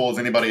asshole as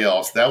anybody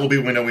else. That will be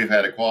when we've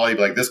had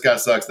equality. This guy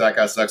sucks, that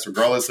guy sucks,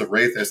 regardless of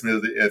race,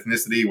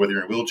 ethnicity, whether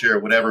you're in a wheelchair,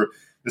 whatever.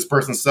 This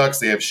person sucks.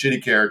 They have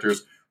shitty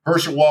characters.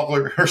 Herschel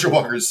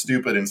Walker is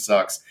stupid and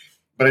sucks.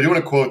 But I do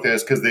want to quote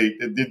this because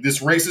this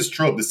racist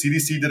trope, the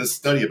CDC did a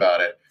study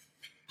about it,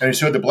 and it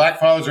showed that black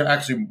fathers are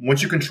actually,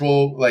 once you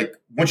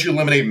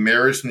eliminate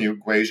marriage from the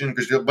equation,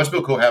 because a bunch of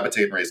people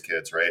cohabitate and raise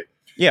kids, right?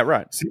 Yeah,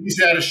 right.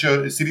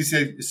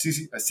 CDC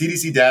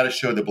data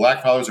showed that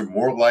black fathers are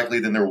more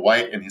likely than their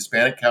white and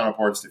Hispanic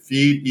counterparts to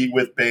feed, eat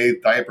with, bathe,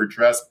 diaper,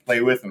 dress,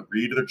 play with, and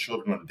read to their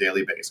children on a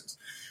daily basis.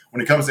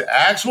 When it comes to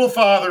actual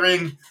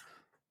fathering,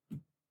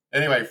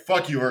 anyway,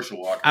 fuck you,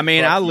 Herschel Walker. I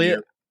mean,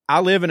 I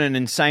live in an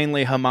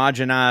insanely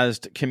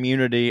homogenized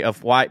community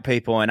of white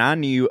people, and I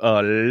knew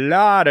a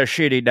lot of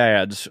shitty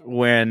dads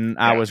when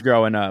I was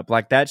growing up.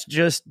 Like, that's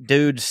just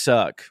dudes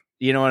suck.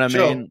 You know what I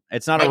mean?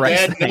 It's not a race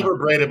thing. My dad never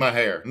braided my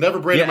hair. Never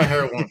braided my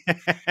hair once.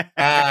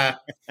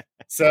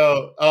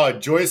 So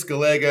Joyce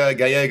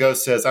Gallego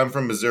says, I'm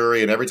from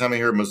Missouri, and every time I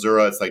hear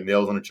Missouri, it's like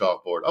nails on a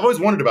chalkboard. I've always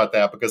wondered about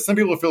that because some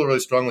people feel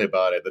really strongly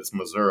about it, that it's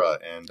Missouri.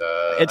 And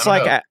it's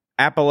like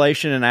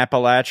Appalachian and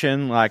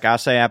Appalachian. Like, I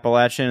say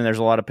Appalachian, and there's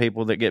a lot of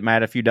people that get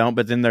mad if you don't,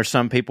 but then there's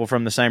some people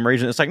from the same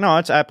region. It's like, no,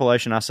 it's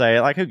Appalachian. I say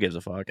it. Like, who gives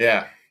a fuck?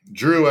 Yeah.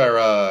 Drew,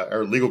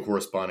 our legal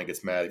correspondent,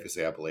 gets mad if you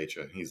say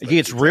Appalachia. He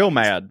gets real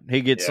mad.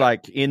 He gets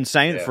like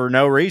insane for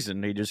no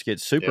reason. He just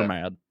gets super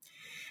mad.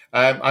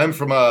 I'm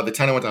from the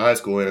town I went to high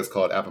school in. It's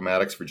called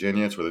Appomattox,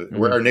 Virginia. It's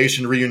where our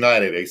nation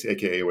reunited,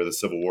 aka where the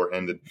Civil War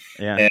ended.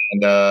 Yeah.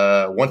 And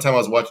one time I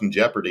was watching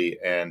Jeopardy,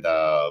 and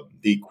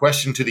the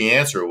question to the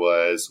answer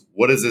was,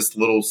 "What is this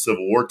little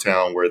Civil War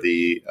town where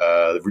the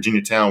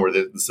Virginia town where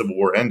the Civil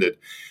War ended?"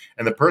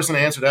 And the person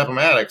answered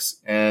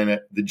Appomattox, and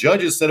the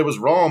judges said it was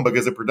wrong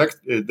because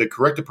the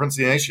correct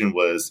pronunciation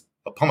was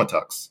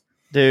Appomattox.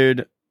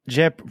 Dude,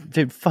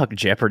 fuck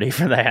Jeopardy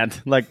for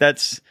that. Like,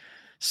 that's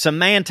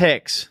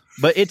semantics.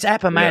 But it's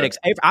Appomattox.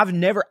 Yeah.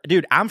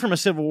 I'm from a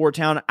Civil War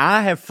town.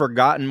 I have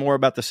forgotten more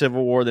about the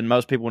Civil War than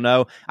most people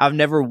know. I've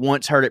never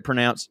once heard it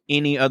pronounced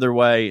any other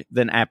way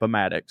than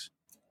Appomattox.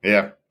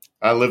 Yeah.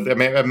 I lived.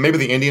 Maybe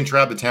the Indian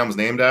tribe the town was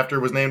named after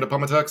was named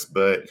Appomattox,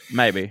 but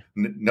maybe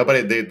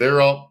nobody.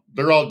 They're all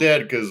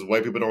dead because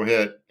white people don't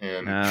hit.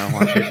 And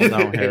white people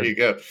don't there hit. You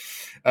go.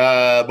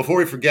 Before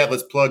we forget,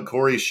 let's plug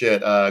Corey's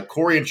shit.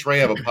 Corey and Trey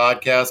have a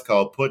podcast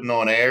called Putting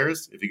on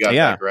Airs. If you got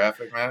that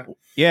graphic, man.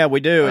 Yeah, we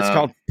do. It's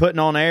called Putting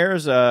on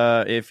Airs.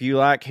 If you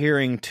like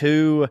hearing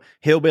two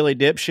hillbilly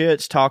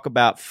dipshits talk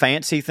about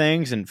fancy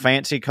things and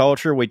fancy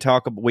culture, we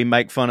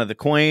make fun of the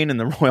Queen and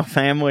the royal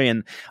family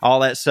and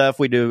all that stuff.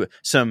 We do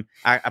some,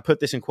 I put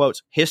this in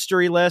quotes,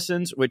 history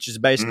lessons, which is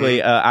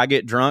basically I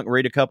get drunk,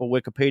 read a couple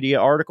Wikipedia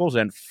articles,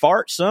 and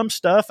fart some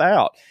stuff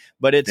out.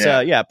 But it's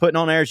Putting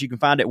on Airs. You can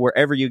find it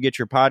wherever you get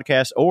your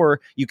podcast,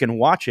 or you can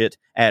watch it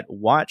at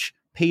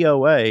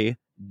watchpoa.com.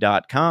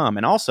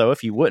 And also,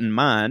 if you wouldn't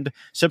mind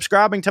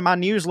subscribing to my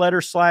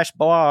newsletter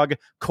 /blog,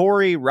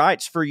 Corey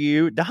Writes For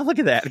You. Look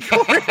at that.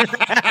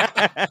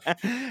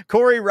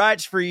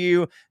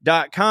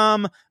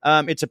 CoreyWritesForYou.com.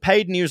 It's a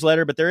paid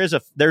newsletter, but there's a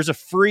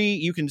free,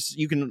 you can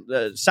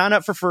sign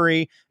up for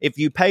free. If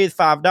you pay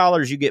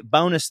 $5, you get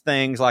bonus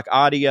things like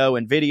audio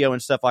and video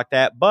and stuff like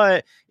that.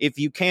 But if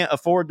you can't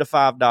afford the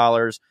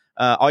 $5,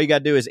 all you got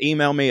to do is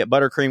email me at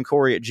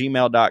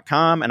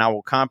buttercreamcorey@gmail.com, and I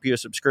will comp you a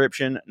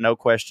subscription. No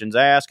questions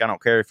asked. I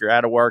don't care if you're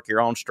out of work,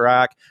 you're on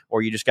strike,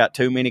 or you just got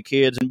too many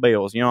kids and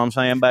bills. You know what I'm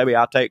saying, baby?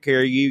 I'll take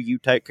care of you. You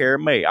take care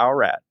of me. All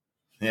right.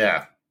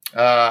 Yeah.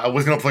 I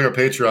was going to play our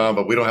Patreon,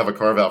 but we don't have a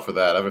carve out for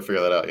that. I haven't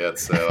figured that out yet.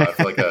 So I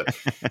feel like so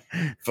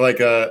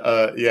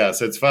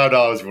it's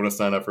 $5 if you want to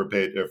sign up for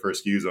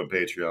SKUs on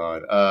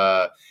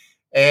Patreon.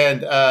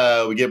 And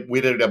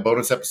we did a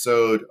bonus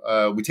episode.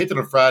 We taped it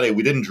on Friday.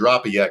 We didn't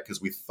drop it yet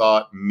because we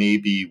thought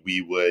maybe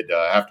we would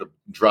have to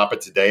drop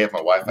it today if my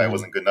Wi-Fi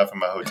wasn't good enough in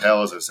my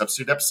hotel as a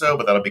substitute episode,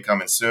 but that'll be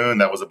coming soon.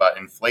 That was about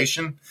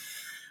inflation.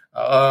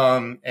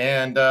 I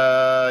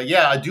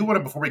do want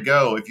to, before we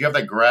go, if you have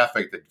that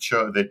graphic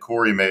that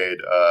Corey made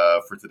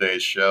for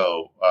today's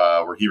show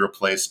where he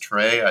replaced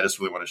Trey, I just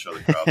really want to show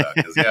the crowd that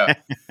because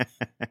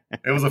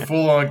it was a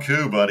full-on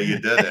coup, buddy. You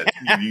did it.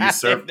 You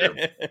usurped him.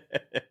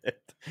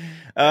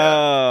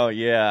 Oh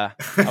yeah,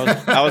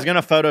 I was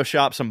gonna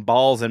Photoshop some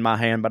balls in my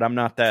hand, but I'm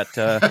not that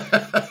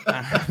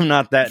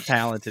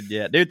talented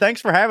yet, dude.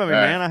 Thanks for having me,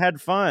 man. I had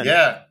fun.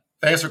 Yeah,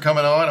 thanks for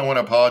coming on. I want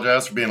to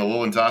apologize for being a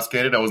little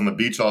intoxicated. I was on the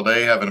beach all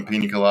day having a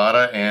pina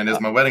colada, and it's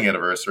my wedding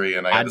anniversary,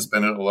 and I had to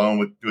spend it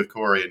alone with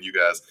Corey and you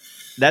guys.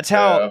 That's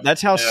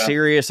how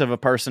serious of a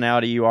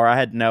personality you are. I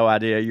had no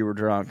idea you were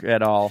drunk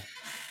at all.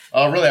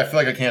 Oh, really? I feel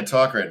like I can't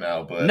talk right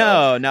now. But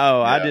no.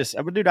 I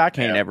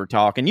can't ever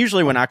talk. And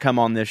usually when I come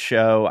on this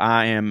show,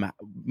 I am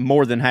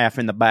more than half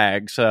in the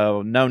bag.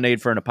 So no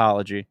need for an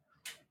apology.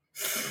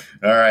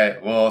 All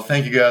right. Well,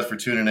 thank you guys for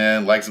tuning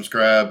in. Like,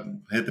 subscribe,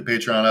 hit the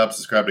Patreon up,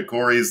 subscribe to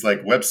Corey's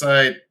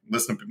website,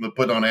 listen to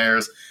Put On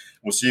Airs.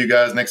 We'll see you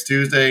guys next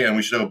Tuesday, and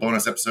we should have a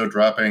bonus episode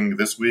dropping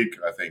this week,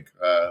 I think.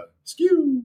 Skew.